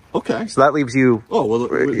 Okay. So that leaves you. Oh, well,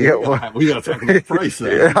 we got to talk about price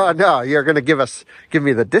then. No, you're going to give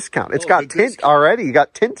me the discount. It's got tint already. You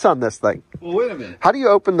got tints on this thing. Well, wait a minute. How do you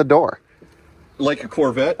open the door? Like a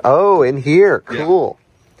Corvette. Oh, in here. Cool.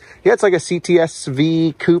 Yeah, it's like a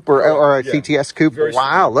CTS-V coupe or a CTS coupe.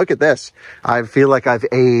 Wow, look at this. I feel like I've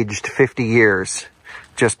aged 50 years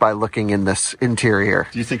just by looking in this interior.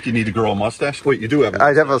 Do you think you need to grow a mustache? Wait, you do have a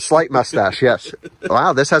mustache. I have a slight mustache, yes.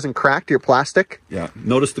 Wow, this hasn't cracked your plastic? Yeah.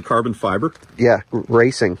 Notice the carbon fiber? Yeah,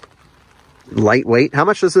 racing. Lightweight. How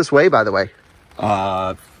much does this weigh, by the way?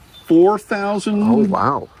 4,000. Oh,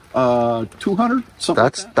 wow. 200, something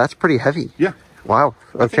like that. That's pretty heavy. Yeah. Wow.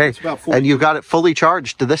 Okay. And you got it fully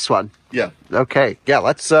charged to this one. Yeah. Okay. Yeah.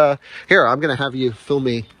 Let's, here, I'm going to have you film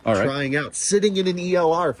me All right. trying out, sitting in an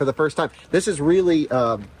ELR for the first time. This is really,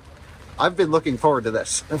 I've been looking forward to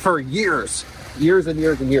this for years and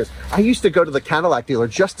years. I used to go to the Cadillac dealer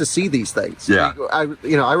just to see these things. Yeah.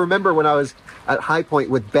 I remember when I was at High Point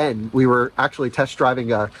with Ben, we were actually test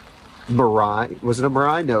driving a Mirai. Was it a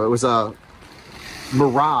Mirai? No, it was a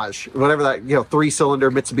Mirage, whatever that,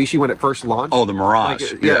 3-cylinder Mitsubishi when it first launched. Oh, the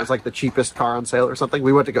Mirage. It was like the cheapest car on sale or something.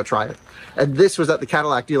 We went to go try it. And this was at the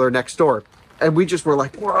Cadillac dealer next door. And we just were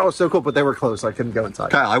like, whoa, so cool. But they were closed, so I couldn't go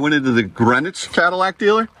inside. Kyle, I went into the Greenwich Cadillac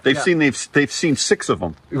dealer. They've seen 6 of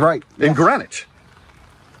them. Right. In Greenwich.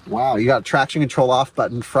 Wow, you got a traction control off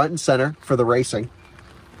button front and center for the racing.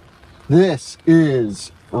 This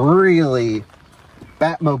is really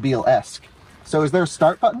Batmobile-esque. So is there a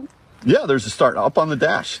start button? Yeah, there's a start up on the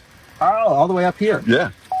dash. Oh, all the way up here. Yeah.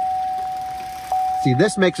 See,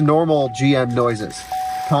 this makes normal GM noises.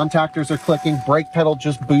 Contactors are clicking, brake pedal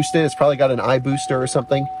just boosted. It's probably got an eye booster or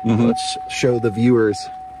something. Let's show the viewers.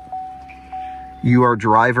 You are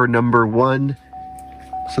driver number 1.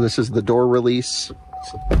 So this is the door release.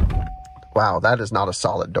 Wow, that is not a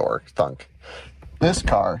solid door, thunk. This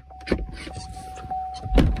car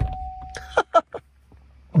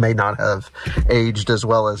may not have aged as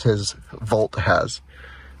well as his Volt has.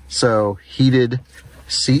 So heated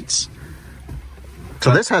seats.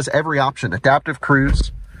 So this has every option. Adaptive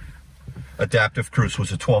cruise. Adaptive cruise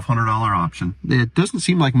was a $1,200 option. It doesn't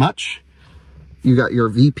seem like much. You got your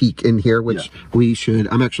V-Peak in here, which we should,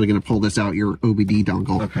 I'm actually going to pull this out, your OBD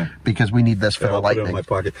dongle. Okay. Because we need this for the Lightning. Put it in my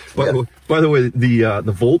pocket. By the way,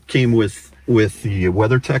 the Volt came with the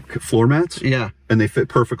WeatherTech floor mats. Yeah. And they fit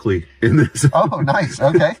perfectly in this. Oh, nice.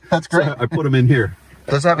 Okay. That's great. So I put them in here.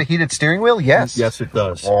 Does it have a heated steering wheel? Yes. Yes, it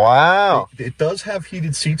does. Wow. It does have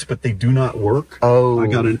heated seats, but they do not work. Oh. I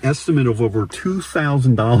got an estimate of over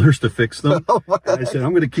 $2,000 to fix them. And I said, I'm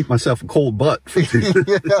going to keep myself a cold butt.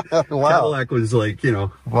 Wow. Cadillac was like,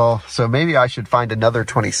 Well, so maybe I should find another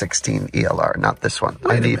 2016 ELR, not this one.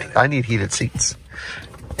 I need heated seats.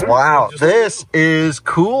 Wow, this is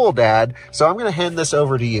cool, Dad. So I'm going to hand this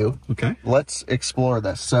over to you. Okay. Let's explore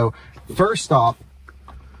this. So first off,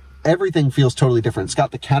 everything feels totally different. It's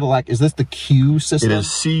got the Cadillac. Is this the Q system? It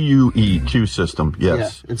is CUE, Q system,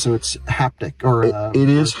 yes. Yeah, and so it's haptic. Or it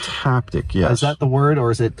is haptic, yes. Is that the word, or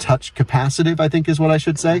is it touch capacitive, I think is what I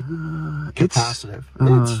should say? Capacitive.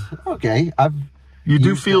 It's okay. Do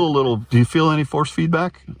you feel any force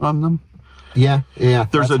feedback on them? Yeah.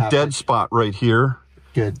 There's a dead spot right here.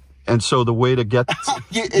 Good. And so the way to get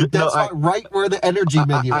right where the energy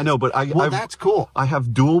menu is. I know, but that's cool. I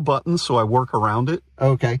have dual buttons, so I work around it.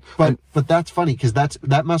 Okay, but that's funny because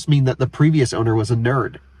that must mean that the previous owner was a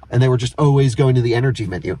nerd and they were just always going to the energy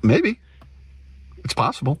menu. Maybe. It's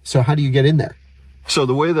possible. So how do you get in there? So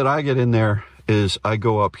the way that I get in there is I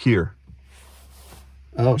go up here.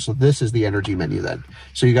 Oh, so this is the energy menu then.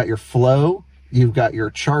 So you got your flow, you've got your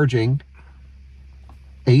charging,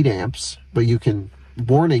 8 amps, but you can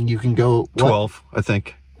go 12, I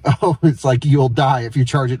think. Oh, it's like you'll die if you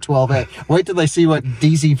charge it 12 amps. Wait till they see what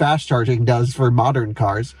DC fast charging does for modern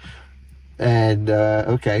cars. And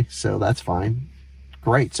okay, so that's fine.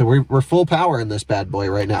 Great. So we're full power in this bad boy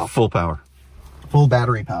right now. Full power. Full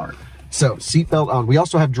battery power. So seatbelt on. We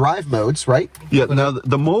also have drive modes, right? Yeah. Now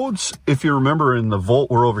the modes, if you remember in the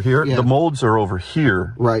Volt, we're over here. Yeah. The modes are over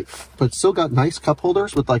here. Right. But still got nice cup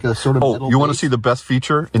holders with like a sort of metal you want to see the best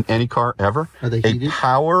feature in any car ever? Are they heated? A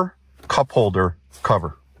power cup holder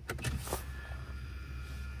cover.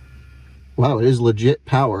 Wow, it is legit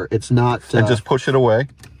power. It's not... and just push it away.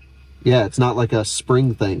 Yeah, it's not like a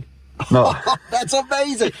spring thing. No. That's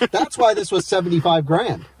amazing. That's why this was 75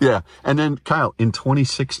 grand. Yeah. And then, Kyle, in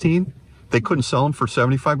 2016... they couldn't sell them for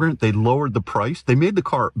 75 grand. They lowered the price. They made the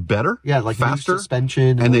car better, like faster,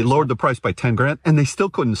 suspension, and they lowered the price by 10 grand, and they still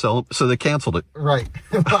couldn't sell them, so they canceled it. Right.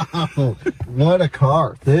 Wow. What a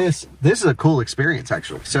car. This is a cool experience,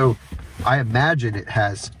 actually. So I imagine it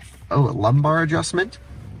has, a lumbar adjustment.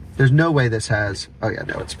 There's no way this has, oh yeah,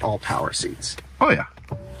 no, it's all power seats. Oh yeah.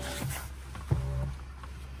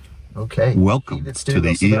 Okay. Welcome to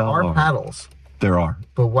the ELR. There are paddles. There are.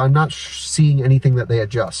 But I'm not seeing anything that they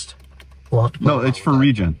adjust. We'll have to no, it's for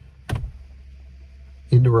regen.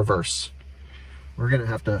 Into reverse. We're going to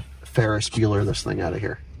have to Ferris Bueller this thing out of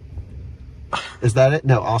here. Is that it?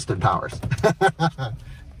 No, Austin Powers.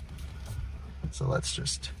 So let's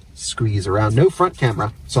just squeeze around. No front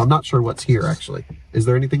camera, so I'm not sure what's here, actually. Is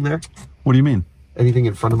there anything there? What do you mean? Anything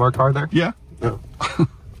in front of our car there? Yeah. No.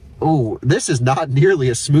 Oh, this is not nearly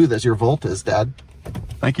as smooth as your Volt is, Dad.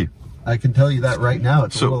 Thank you. I can tell you that right now.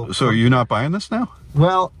 It's so are you not buying this now?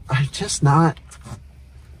 Well, I'm just not.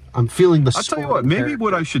 I'm feeling the. I'll tell you what. Maybe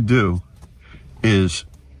what I should do is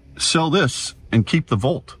sell this and keep the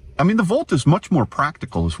Volt. I mean, the Volt is much more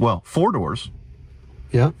practical as well. 4 doors.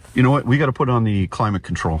 Yeah. You know what? We got to put on the climate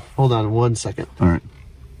control. Hold on 1 second. All right.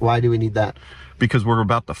 Why do we need that? Because we're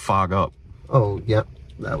about to fog up. Oh, yep.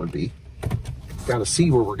 That would be. Got to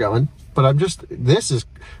see where we're going. But I'm just,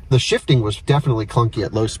 the shifting was definitely clunky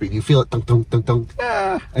at low speed. You feel it dunk, dunk, dunk, dunk.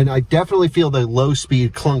 And I definitely feel the low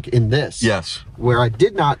speed clunk in this. Yes. Where I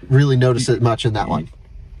did not really notice it much in that one.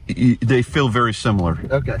 They feel very similar.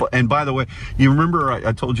 Okay. And by the way, you remember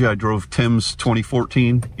I told you I drove Tim's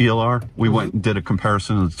 2014 ELR? We went and did a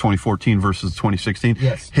comparison of the 2014 versus 2016.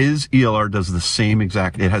 Yes. His ELR does the same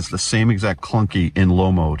exact, it has the same exact clunky in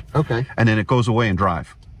low mode. Okay. And then it goes away and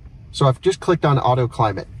drive. So I've just clicked on auto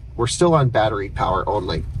climate. We're still on battery power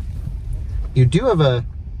only. You do have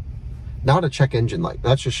not a check engine light.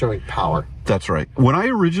 That's just showing power. That's right. When I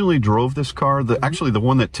originally drove this car, actually the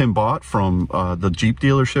one that Tim bought from the Jeep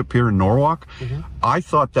dealership here in Norwalk, I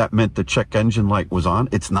thought that meant the check engine light was on.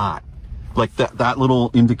 It's not. Like that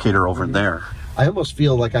little indicator over there. I almost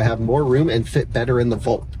feel like I have more room and fit better in the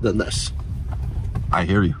Volt than this. I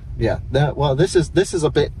hear you. Yeah. Well, this is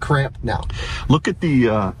a bit cramped now. Look at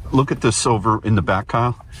this over in the back,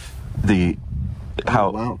 Kyle. The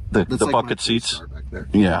like bucket seats. Back there.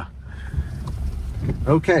 Yeah.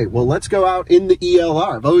 Okay, well, let's go out in the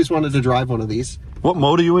ELR. I've always wanted to drive one of these. What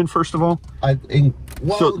mode are you in, first of all?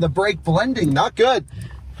 The brake blending, not good.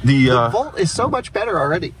 The Volt is so much better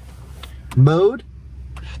already. Mode?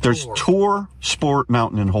 There's Tour, Sport,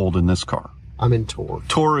 Mountain, and Hold in this car. I'm in Tour.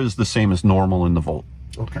 Tour is the same as normal in the Volt.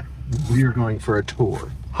 Okay. We are going for a Tour.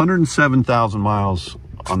 107,000 miles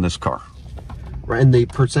on this car. And the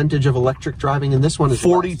percentage of electric driving in this one is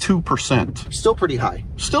 42%. Still pretty high.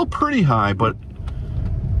 Still pretty high, but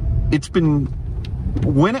it's been,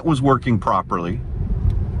 when it was working properly.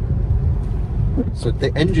 So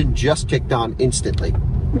the engine just kicked on instantly.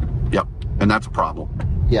 Yep, and that's a problem.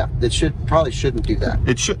 Yeah, it probably shouldn't do that.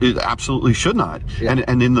 It absolutely should not. Yeah.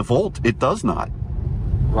 And in the Volt, it does not.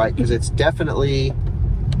 Right, because it's definitely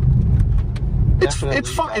it's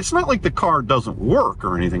fine. It's not like the car doesn't work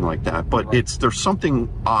or anything like that, but right. There's something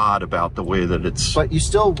odd about the way that it's. But you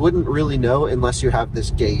still wouldn't really know unless you have this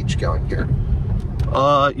gauge going here.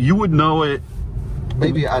 You would know it.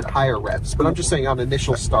 Maybe at higher revs, but I'm just saying on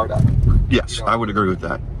initial startup. Yes, I would agree with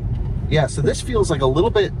that. Yeah, so this feels like a little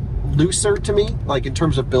bit looser to me, like in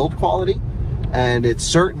terms of build quality, and it's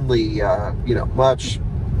certainly much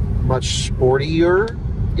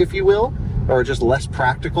sportier, if you will, or just less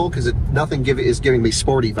practical, because nothing is giving me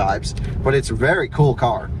sporty vibes, but it's a very cool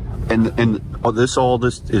car. And all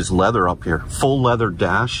this is leather up here, full leather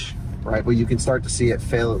dash. Right, well, you can start to see it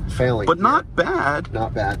failing. But not bad.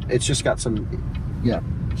 Not bad. It's just got some,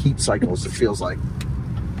 heat cycles, it feels like.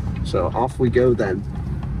 So off we go then.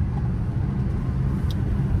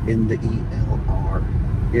 In the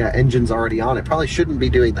ELR. Yeah, engine's already on. It probably shouldn't be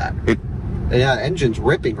doing that. Yeah, engine's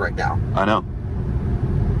ripping right now. I know.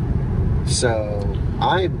 So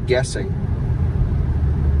I'm guessing.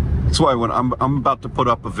 That's why when I'm about to put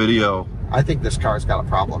up a video. I think this car's got a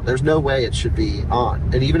problem. There's no way it should be on.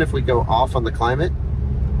 And even if we go off on the climate,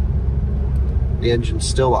 the engine's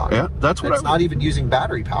still on. Yeah, that's what it's not even using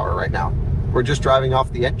battery power right now. We're just driving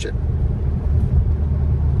off the engine.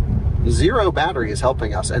 Zero battery is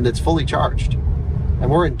helping us, and it's fully charged. And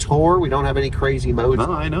we're in Tour. We don't have any crazy modes.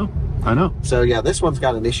 No, I know. So yeah, this one's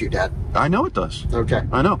got an issue, Dad. I know it does. Okay.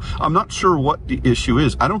 I know. I'm not sure what the issue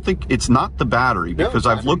is. I don't think it's not the battery, because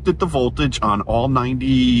I've looked at the voltage on all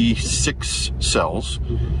 96 cells,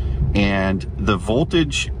 and the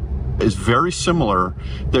voltage is very similar.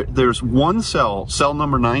 There's one cell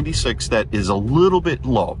number 96, that is a little bit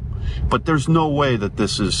low. But there's no way that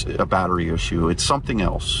this is a battery issue. It's something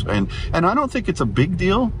else. And I don't think it's a big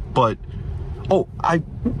deal, but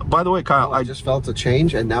by the way, Kyle, I just felt a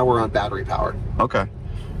change, and now we're on battery power. Okay.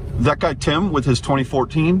 That guy Tim with his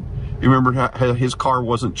 2014, You remember how his car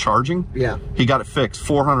wasn't charging? Yeah. He got it fixed,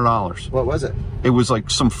 $400. What was it? It was like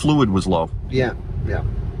some fluid was low. Yeah, yeah.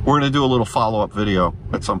 We're going to do a little follow-up video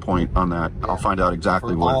at some point on that. Yeah. I'll find out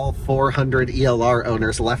exactly what. All 400 ELR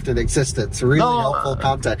owners left in existence. Really helpful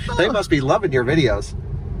content. They must be loving your videos.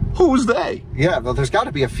 Who's they? Yeah, well, there's got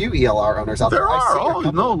to be a few ELR owners out there. There are. Oh,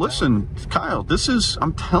 no, listen, Kyle, this is,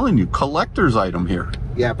 I'm telling you, collector's item here.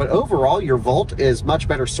 Yeah, but overall, your Volt is much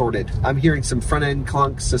better sorted. I'm hearing some front-end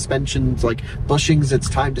clunks, suspensions, like bushings. It's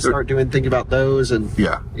time to start think about those. And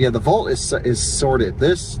yeah, the Volt is sorted.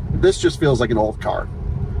 This just feels like an old car.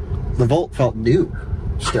 The Volt felt new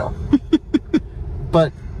still.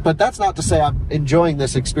 but that's not to say I'm enjoying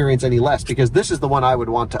this experience any less, because this is the one I would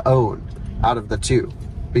want to own out of the two.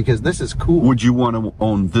 Because this is cool. Would you want to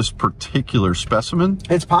own this particular specimen?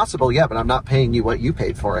 It's possible, yeah, but I'm not paying you what you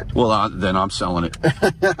paid for it. Well, then I'm selling it.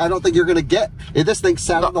 I don't think you're going to get it. This thing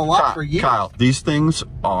sat on the lot for years. Kyle, these things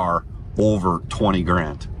are over 20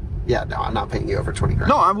 grand. Yeah, no, I'm not paying you over 20 grand.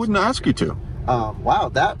 No, I wouldn't ask you to.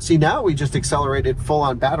 Wow, see, now we just accelerated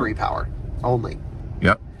full-on battery power only.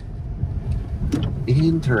 Yep.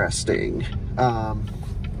 Interesting.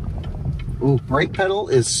 Ooh, brake pedal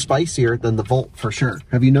is spicier than the Volt for sure.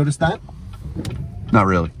 Have you noticed that? Not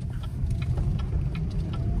really.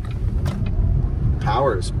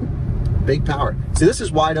 Powers. Big power. See, this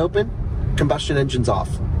is wide open. Combustion engine's off.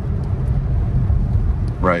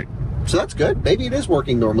 Right. So that's good. Maybe it is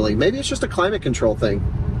working normally. Maybe it's just a climate control thing.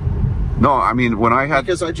 No, I mean, when I had...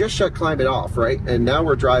 Because I just shut climate off, right? And now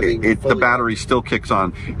we're driving... the battery still kicks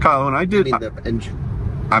on. Kyle, when I did... I mean the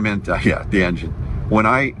engine. I meant, yeah, the engine. When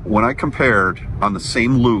I compared on the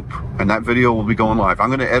same loop, and that video will be going live, I'm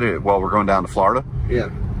going to edit it while we're going down to Florida. Yeah.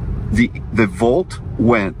 The Volt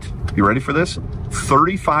went, you ready for this?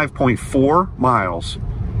 35.4 miles.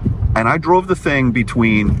 And I drove the thing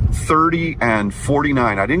between 30 and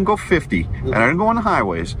 49. I didn't go 50, and I didn't go on the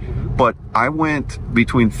highways, but I went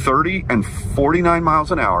between 30 and 49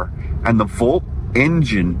 miles an hour, and the Volt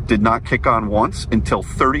engine did not kick on once until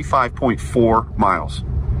 35.4 miles.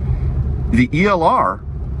 The ELR,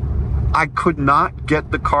 I could not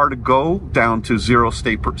get the car to go down to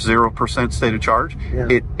 0% state of charge.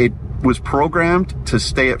 Yeah. It was programmed to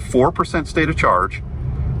stay at 4% state of charge,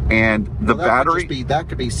 and the battery... that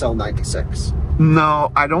could be cell 96.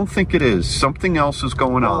 No, I don't think it is. Something else is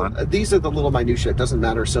going on. These are the little minutiae. It doesn't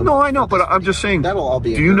matter so much. No, I know, but I'm just saying, that'll all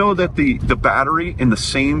be... Do you know that the battery in the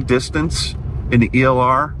same distance in the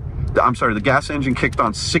ELR, I'm sorry, the gas engine kicked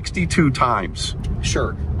on 62 times?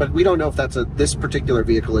 Sure, but we don't know if that's this particular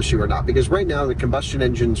vehicle issue or not, because right now the combustion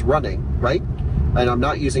engine's running, right? And I'm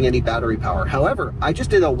not using any battery power. However, I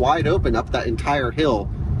just did a wide open up that entire hill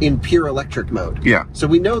in pure electric mode. Yeah. So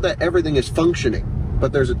we know that everything is functioning,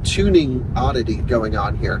 but there's a tuning oddity going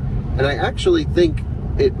on here. And I actually think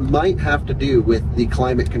it might have to do with the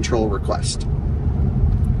climate control request.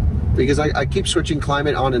 Because I keep switching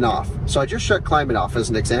climate on and off. So I just shut climate off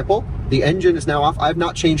as an example. The engine is now off. I've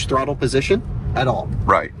not changed throttle position at all.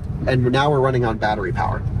 Right. And now we're running on battery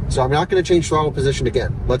power. So I'm not going to change throttle position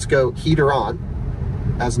again. Let's go heater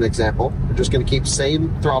on as an example. We're just going to keep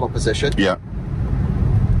same throttle position. Yeah.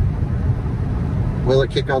 Will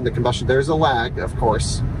it kick on the combustion? There's a lag, of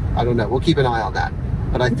course. I don't know. We'll keep an eye on that.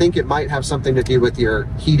 But I think it might have something to do with your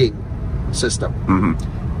heating system.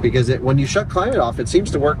 Mm-hmm. Because when you shut climate off, it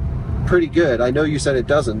seems to work pretty good. I know you said it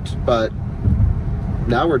doesn't, but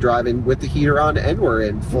now we're driving with the heater on and we're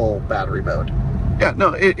in full battery mode. Yeah,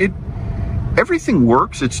 no, everything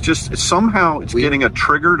works. It's just somehow it's getting a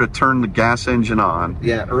trigger to turn the gas engine on.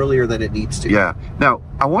 Yeah, earlier than it needs to. Yeah. Now,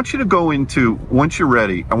 I want you to go into, once you're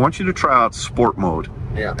ready, I want you to try out sport mode.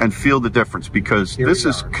 Yeah. And feel the difference, because this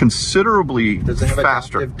is considerably faster. Does it have an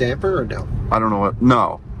adaptive damper or no? I don't know what,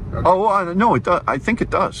 no. Okay. Oh, no, it does. I think it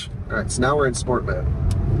does. All right, so now we're in sport mode.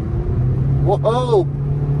 Whoa!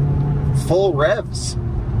 Full revs.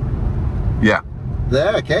 Yeah.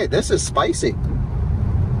 Okay, this is spicy.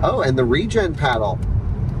 Oh, and the regen paddle.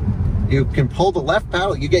 You can pull the left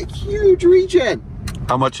paddle, you get huge regen.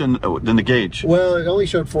 How much in the gauge? Well, it only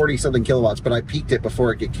showed 40-something kilowatts, but I peaked it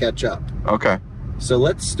before it could catch up. Okay. So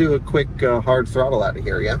let's do a quick hard throttle out of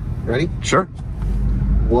here, yeah? Ready? Sure.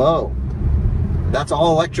 Whoa. That's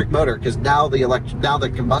all electric motor, because now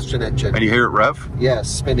the combustion engine. And you hear it rev? Yes,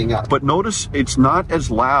 spinning up. But notice it's not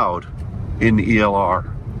as loud in the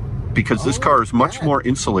ELR, because this car is much more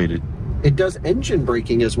insulated. It does engine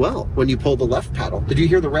braking as well when you pull the left paddle. Did you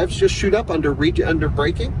hear the revs just shoot up under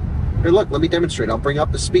braking? Here, look, let me demonstrate. I'll bring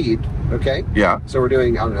up the speed, okay? Yeah. So we're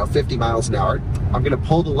doing, I don't know, 50 miles an hour. I'm going to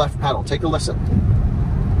pull the left paddle. Take a listen.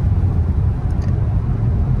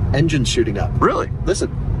 Engine's shooting up. Really? Listen.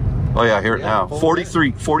 Oh yeah, I hear it Yeah, now.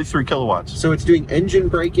 43 kilowatts. So it's doing engine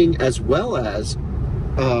braking as well as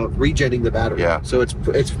regenning the battery. Yeah. So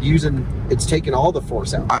it's taking all the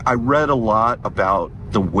force out. I read a lot about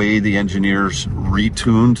the way the engineers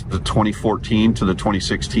retuned the 2014 to the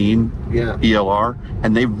 2016 ELR,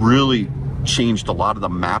 and they really changed a lot of the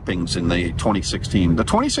mappings in the 2016. The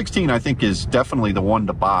 2016, I think, is definitely the one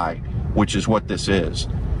to buy, which is what this is.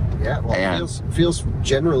 Yeah, well, it feels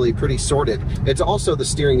generally pretty sorted. It's also, the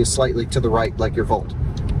steering is slightly to the right, like your Volt.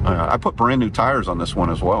 I put brand new tires on this one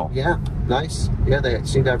as well. Yeah, nice. Yeah, they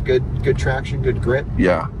seem to have good traction, good grip.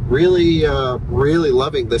 Yeah. Really, really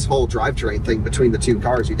loving this whole drivetrain thing between the two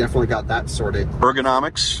cars. You definitely got that sorted.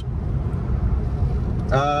 Ergonomics?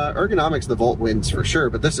 Ergonomics, the Volt wins for sure,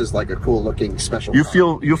 but this is like a cool looking special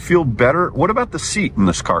car. You feel better? What about the seat in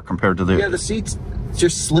this car compared to the... Yeah, the seat's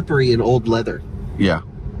just slippery and old leather. Yeah.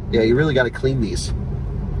 Yeah, you really got to clean these.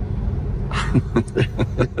 We're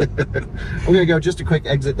gonna go just a quick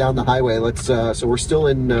exit down the highway. Let's so we're still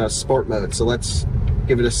in sport mode, so let's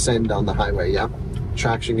give it a send on the highway. Yeah,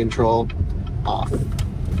 traction control off.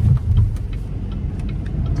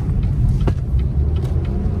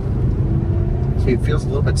 See, it feels a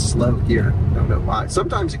little bit slow here. I don't know why.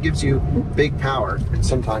 Sometimes it gives you big power and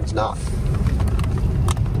sometimes not.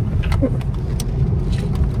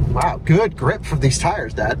 Wow, good grip from these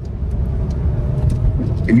tires, Dad.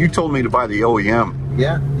 And you told me to buy the OEM.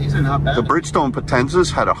 Yeah, these are not bad. The Bridgestone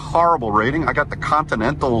Potenzas had a horrible rating. I got the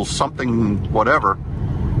Continental something whatever.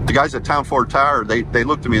 The guys at Town Ford Tire, they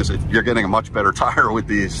looked at me and said, "You're getting a much better tire with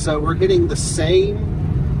these." So we're hitting the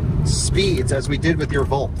same speeds as we did with your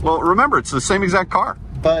Volt. Well, remember, it's the same exact car.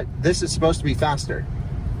 But this is supposed to be faster.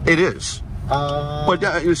 It is. But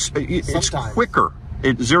it's quicker.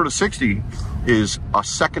 0 to 60 is a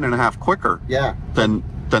second and a half quicker. Yeah. Than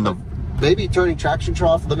the... Maybe turning traction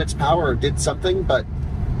control off limits power or did something, but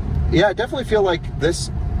yeah, I definitely feel like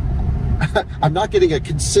this... I'm not getting a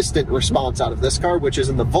consistent response out of this car, which is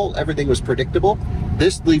in the Volt, everything was predictable.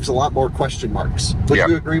 This leaves a lot more question marks. Would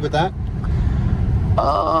you agree with that?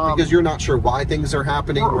 Because you're not sure why things are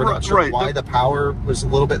happening. We're not sure why the power was a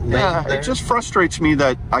little bit late. Yeah, there. It just frustrates me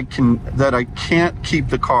that I can't keep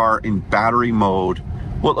the car in battery mode.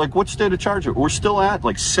 Well, like, what state of charge? We're still at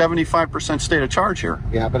like 75% state of charge here.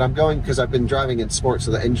 Yeah, but I'm going because I've been driving in sport,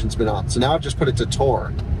 so the engine's been on. So now I've just put it to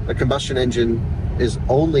Tour. The combustion engine is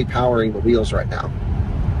only powering the wheels right now.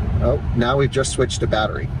 Oh, now we've just switched to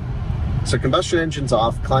battery. So combustion engine's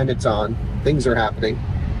off, climate's on, things are happening.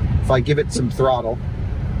 If I give it some throttle,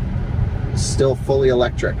 still fully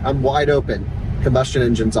electric. I'm wide open, combustion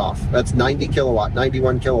engine's off. That's 90 kilowatt,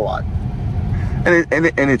 91 kilowatt. And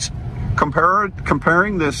it's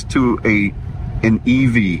comparing this to an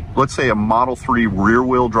EV, let's say a Model 3 rear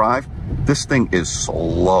wheel drive, this thing is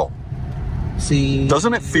slow. See,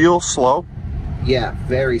 doesn't it feel slow? Yeah,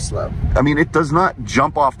 very slow. I mean, it does not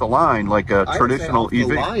jump off the line like a traditional EV. Off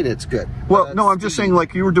the line, it's good. Well, no, I'm just saying,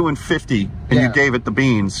 like, you were doing 50 and you gave it the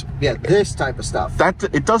beans. Yeah, this type of stuff.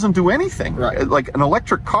 It doesn't do anything. Right. Like an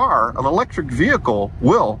electric car, an electric vehicle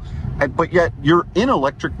will, but yet you're in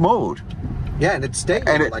electric mode. Yeah, and it's staying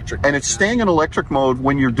in electric mode. And it's staying in electric mode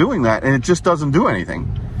when you're doing that, and it just doesn't do anything.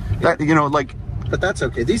 Yeah. That, you know, like... But that's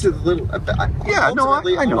okay. These are the little... Yeah, no,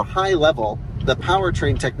 I know. On a high level, the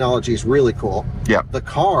powertrain technology is really cool. Yeah. The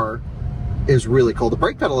car is really cool. The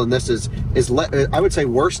brake pedal in this is I would say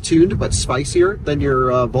worse tuned, but spicier than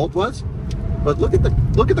your Volt was. But look at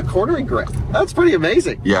the cornering grip. That's pretty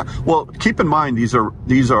amazing. Yeah. Well, keep in mind these are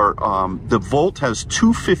the Volt has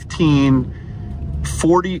 215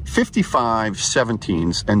 55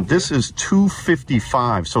 17s, and this is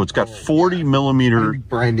 255, so it's got 40 millimeter and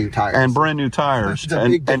brand new tires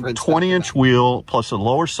and 20-inch wheel plus a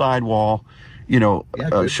lower sidewall, you know,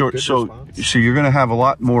 short. So you're going to have a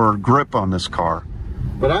lot more grip on this car.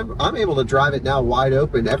 But I'm able to drive it now wide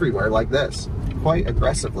open everywhere like this, quite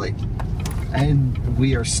aggressively, and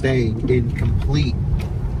we are staying in complete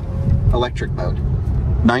electric mode.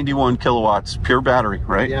 91 kilowatts, pure battery,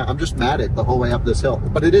 right? Yeah, I'm just matted the whole way up this hill,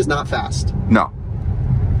 but it is not fast. No.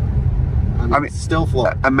 I mean, still flow.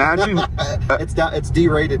 Imagine it's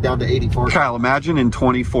derated down to 84. Kyle, imagine in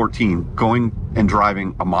 2014 going and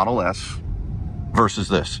driving a Model S versus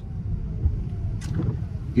this.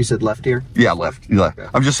 You said left here? Yeah, left. Okay.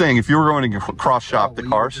 I'm just saying, if you were going to cross shop the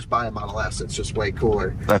cars, just buy a Model S. It's just way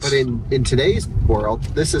cooler. But in today's world,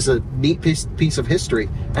 this is a neat piece of history,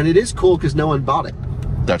 and it is cool because no one bought it.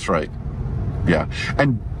 That's right. Yeah,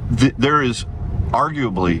 and there is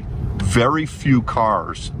arguably very few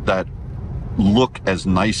cars that look as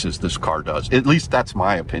nice as this car does. At least that's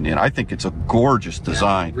my opinion. I think it's a gorgeous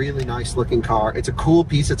design. Yeah, really nice looking car. It's a cool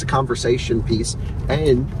piece. It's a conversation piece,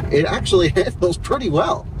 and it actually handles pretty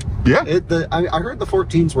well. Yeah. I heard the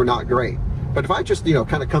 14s were not great, but if I just, you know,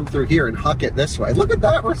 kind of come through here and huck it this way, look at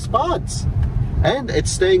that response. And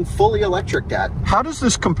it's staying fully electric, Dad. How does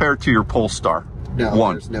this compare to your Polestar? No,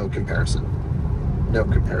 there's no comparison. No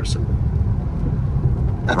comparison.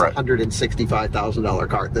 That's a $165,000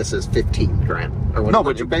 car. This is 15 grand. Or what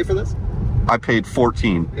did you pay for this? I paid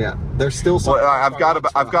 14. Yeah, there's still some. Well, I've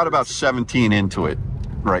got about 17 into it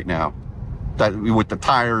right now. That with the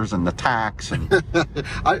tires and the tax and.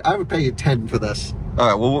 I would pay you 10 for this. All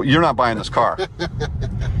right. Well, you're not buying this car.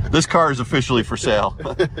 This car is officially for sale.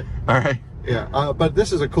 All right. Yeah, but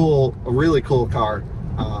this is a really cool car.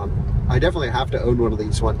 I definitely have to own one of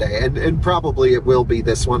these one day, and probably it will be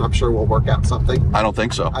this one. I'm sure we'll work out something. I don't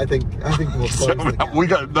think so. I think we'll close the gap. We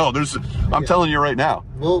got no. There's. I'm telling you right now.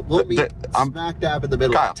 We'll meet smack dab in the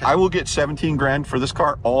middle. Kyle, of 10. I will get 17 grand for this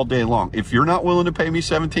car all day long. If you're not willing to pay me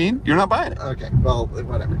 17, you're not buying it. Okay. Well,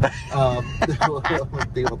 whatever. We'll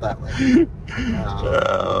deal with that later.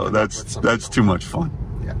 That's too much fun.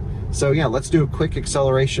 So yeah, let's do a quick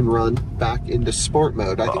acceleration run back into sport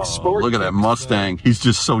mode. I think sport. Look at that Mustang. He's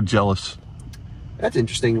just so jealous. That's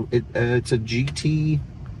interesting. It's a GT.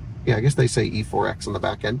 Yeah, I guess they say E4X on the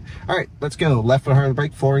back end. All right, let's go. Left foot hard on the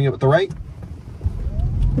brake, flooring it with the right.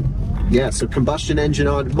 Yeah, so combustion engine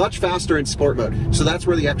on, much faster in sport mode. So that's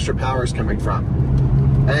where the extra power is coming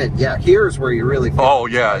from. And yeah, here's where you really feel. Oh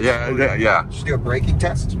yeah. Just do a braking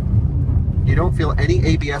test. You don't feel any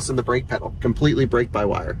ABS in the brake pedal. Completely brake by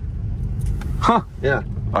wire. Huh. Yeah.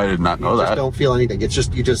 I did not know You that. just don't feel anything. It's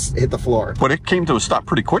just, you just hit the floor. But it came to a stop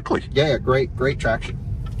pretty quickly. Yeah, great traction.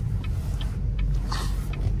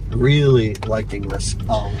 Really liking this a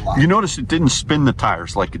lot. You notice it didn't spin the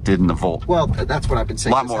tires like it did in the Volt. Well, that's what I've been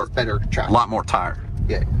saying. A lot more, better traction. A lot more tire.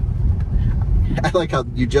 Yeah. I like how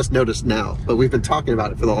you just noticed now, but we've been talking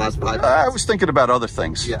about it for the last 5 minutes. I was thinking about other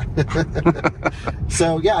things. Yeah.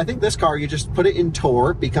 So yeah, I think this car, you just put it in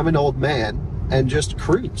tour, become an old man, and just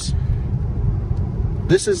cruise.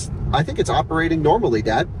 I think it's operating normally,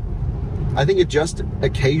 Dad. I think it just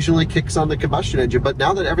occasionally kicks on the combustion engine, but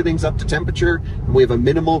now that everything's up to temperature and we have a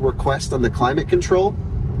minimal request on the climate control,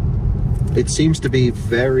 it seems to be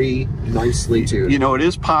very nicely tuned. You know, it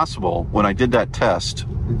is possible, when I did that test,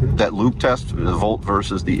 that loop test, the Volt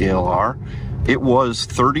versus the ELR, it was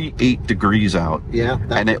 38 degrees out. Yeah.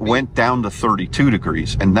 And it went down to 32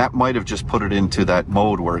 degrees. And that might have just put it into that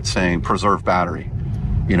mode where it's saying preserve battery.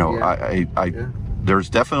 You know, yeah.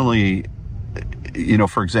 There's definitely, you know,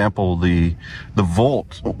 for example, the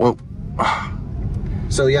Volt.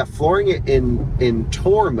 So yeah, flooring it in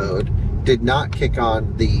tour mode did not kick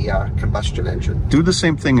on the combustion engine. Do the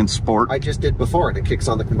same thing in sport. I just did before, and it kicks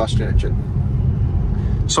on the combustion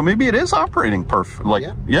engine. So maybe it is operating perfect. Like,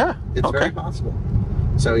 yeah, it's okay. very possible.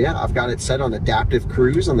 So yeah, I've got it set on adaptive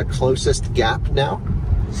cruise on the closest gap now,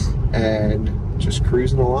 and just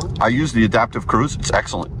cruising along. I use the adaptive cruise. It's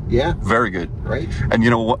excellent. Yeah. Very good. Right. And you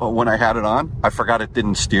know, when I had it on, I forgot it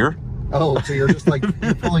didn't steer. Oh, so you're just like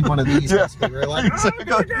you're pulling one of these. Yeah. You're like,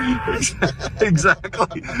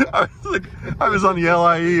 Exactly. I was on the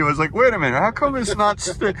LIE. I was like, wait a minute, how come it's not?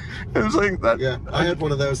 It was like that. Yeah, I had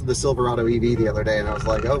one of those in the Silverado EV the other day, and I was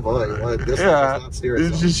like, oh boy, this does not steer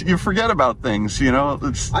itself. It's just, you forget about things, you know.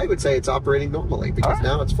 I would say it's operating normally because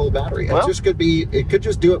now it's full battery. Well, it could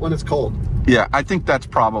just do it when it's cold. Yeah, I think that's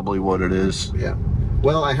probably what it is. Yeah.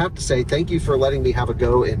 Well, I have to say thank you for letting me have a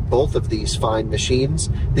go in both of these fine machines.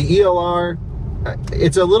 The ELR,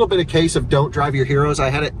 it's a little bit a case of don't drive your heroes. I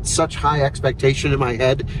had such high expectation in my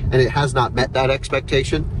head, and it has not met that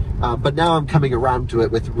expectation. But now I'm coming around to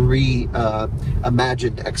it with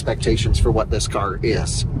imagined expectations for what this car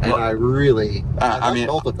is. And I really, I mean,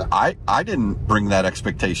 both of them. I didn't bring that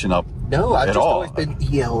expectation up. No, I've just always been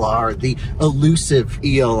ELR, the elusive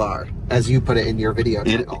ELR, as you put it in your video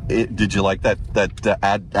title. Did you like that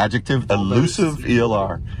adjective? Elusive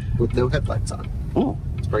ELR. With no headlights on. Ooh.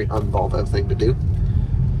 It's a very un-Volvo thing to do.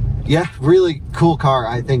 Yeah, really cool car,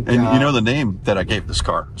 I think. And you know the name that I gave this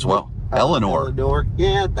car as well? Eleanor. Eleanor.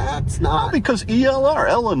 Yeah, that's not. Because ELR,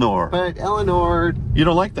 Eleanor. But Eleanor. You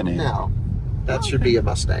don't like the name? No. That should be a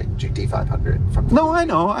Mustang GT500. No, I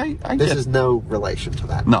know. I this is no relation to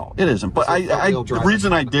that. No, it isn't. But the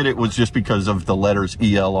reason I did it was just because of the letters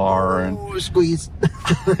ELR and squeeze.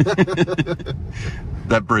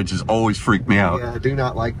 That bridge has always freaked me out. Yeah, I do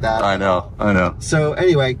not like that. I know. So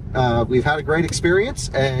anyway, we've had a great experience,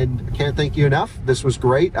 and I can't thank you enough. This was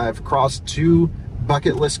great. I've crossed 2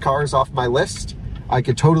 bucket list cars off my list. I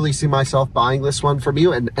could totally see myself buying this one from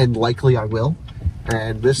you, and likely I will.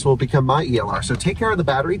 And this will become my ELR. So take care of the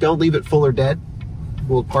battery. Don't leave it full or dead.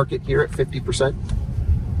 We'll park it here at 50%.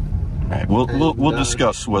 Right, we'll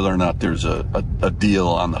discuss whether or not there's a deal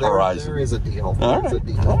on the horizon. There is a deal. All right. A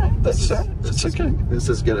deal. All right. That's okay. This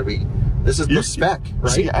is gonna be. This is the spec,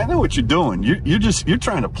 right? See, I know what you're doing. You're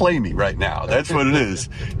trying to play me right now. That's what it is.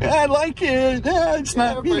 I like it. Yeah, it's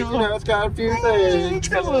not. You know, it's got a few things. It's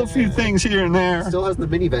got a little few things here and there. Still has the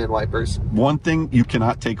minivan wipers. One thing you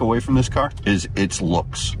cannot take away from this car is its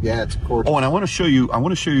looks. Yeah, it's gorgeous. Oh, and I want to show you. I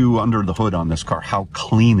want to show you under the hood on this car how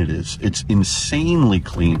clean it is. It's insanely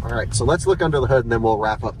clean. All right, so let's look under the hood and then we'll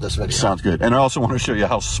wrap up this video. Sounds good. And I also want to show you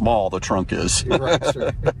how small the trunk is. You're right,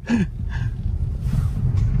 sure.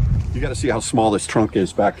 You got to see how small this trunk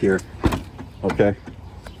is back here. Okay.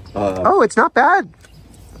 Oh, it's not bad.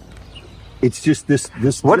 It's just this.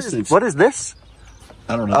 What is this?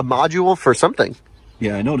 I don't know. A module for something.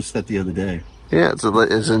 Yeah, I noticed that the other day. Yeah,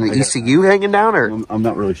 is an ECU hanging down, or I'm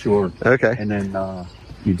not really sure. Okay. And then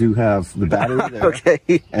you do have the battery there.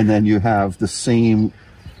 Okay. And then you have the same.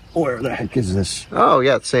 Where the heck is this? Oh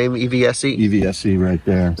yeah, same EVSE. EVSE right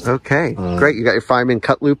there. Okay, great. You got your fireman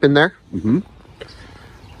cut loop in there. Mm-hmm.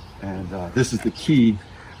 And this is the key.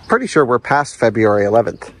 Pretty sure we're past February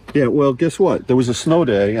 11th. Yeah, well, guess what? There was a snow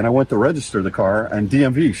day, and I went to register the car, and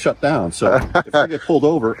DMV shut down. So if I get pulled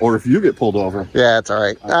over, or if you get pulled over... Yeah, it's all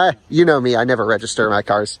right. You know me. I never register my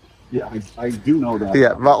cars. Yeah, I do know that.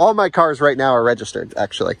 Yeah, well, all my cars right now are registered,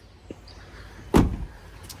 actually.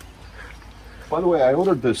 By the way, I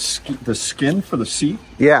ordered the skin for the seat.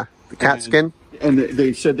 Yeah, the cat skin. And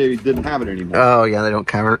they said they didn't have it anymore. Oh, yeah, they don't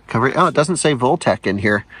cover it. Oh, it doesn't say Voltec in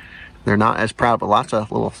here. They're not as proud, but lots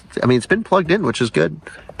of little... I mean, it's been plugged in, which is good.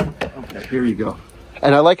 Okay, here you go.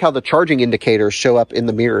 And I like how the charging indicators show up in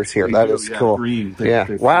the mirrors here. That is cool. Green.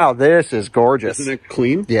 Wow, this is gorgeous. Isn't it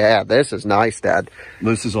clean? Yeah, this is nice, Dad.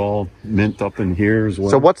 This is all mint up in here as well.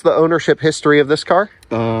 So what's the ownership history of this car?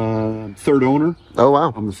 Third owner. Oh,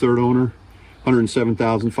 wow. I'm the third owner.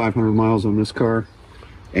 107,500 miles on this car.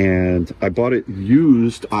 And I bought it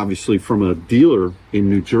used, obviously, from a dealer in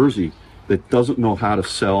New Jersey that doesn't know how to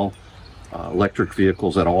sell electric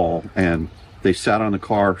vehicles at all. And they sat on the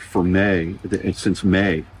car for since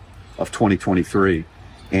May of 2023.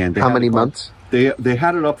 And how many months? They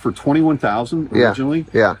had it up for 21,000 originally.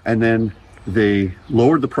 Yeah. And then they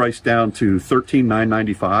lowered the price down to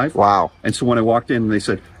 $13,995. Wow. And so when I walked in, they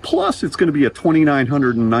said, plus it's going to be a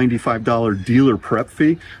 $2,995 dealer prep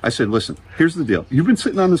fee. I said, listen, here's the deal. You've been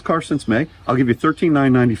sitting on this car since May. I'll give you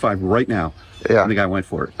 $13,995 right now. Yeah. And the guy went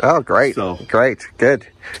for it. Oh, great. So, great. Good.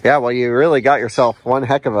 Yeah, well, you really got yourself one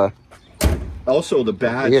heck of a also, the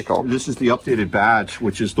badge, vehicle. This is the updated badge,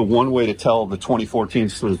 which is the one way to tell the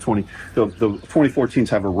 2014s to the 2014s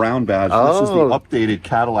have a round badge. Oh. This is the updated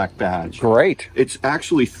Cadillac badge. Great. It's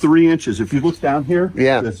actually 3 inches. If you look down here,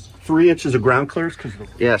 there's 3 inches of ground clearance.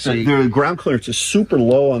 The ground clearance is super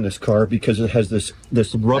low on this car because it has this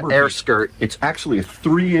rubber air skirt. It's actually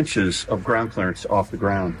 3 inches of ground clearance off the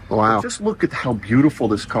ground. Wow. But just look at how beautiful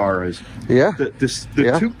this car is. Yeah.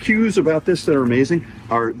 The two cues about this that are amazing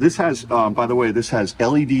are this has, by the way, this has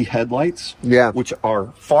LED headlights. Yeah. Which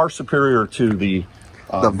are far superior to the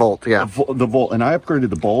Volt. Yeah. The Volt. And I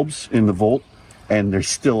upgraded the bulbs in the Volt, and they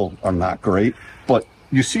still are not great. But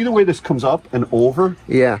you see the way this comes up and over?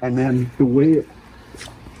 Yeah. And then the way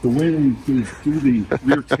they do the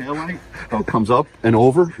rear taillight comes up and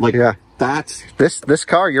over. Like, that's... This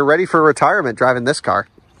car, you're ready for retirement driving this car.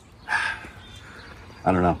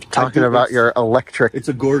 I don't know. Talking about your electric... It's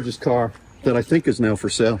a gorgeous car that I think is now for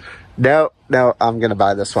sale. No, I'm going to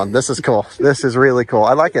buy this one. This is cool. This is really cool.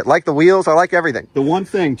 I like it. Like the wheels. I like everything. The one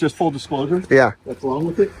thing, just full disclosure. Yeah. That's wrong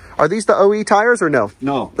with it. Are these the OE tires or no?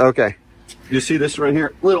 No. Okay. You see this right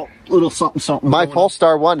here? Little something. My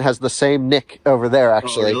Polestar 1 has the same nick over there,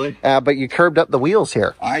 actually. Oh, really? But you curved up the wheels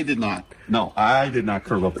here. I did not. No, I did not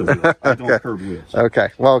curve up the wheels. I don't curve wheels. Okay.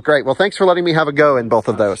 Well, great. Well, thanks for letting me have a go in both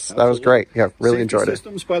of those. That was great. Yeah, really enjoyed it.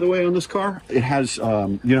 Systems, by the way, on this car, it has,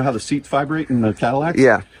 you know how the seats vibrate in the Cadillacs?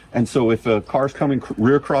 Yeah. And so if a car's coming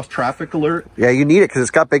rear cross traffic alert. Yeah, you need it because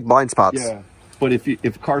it's got big blind spots. Yeah. But if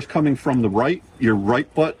a car's coming from the right, your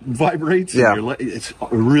right butt vibrates. Yeah. And it's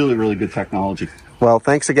really, really good technology. Well,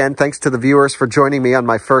 thanks again. Thanks to the viewers for joining me on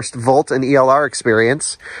my first Volt and ELR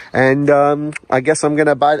experience. And I guess I'm going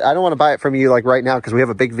to buy it. I don't want to buy it from you like right now because we have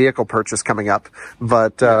a big vehicle purchase coming up.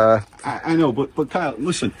 But I know, but Kyle,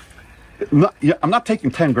 listen, I'm not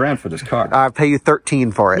taking 10 grand for this car. I'll pay you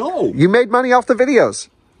 13 for it. No. You made money off the videos.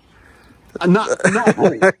 No.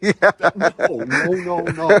 Yeah.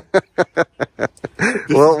 No.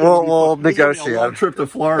 We'll negotiate. A long trip to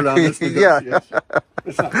Florida on this negotiation.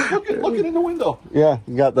 Look it in the window. Yeah,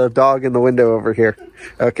 you got the dog in the window over here.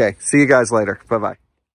 Okay, see you guys later. Bye-bye.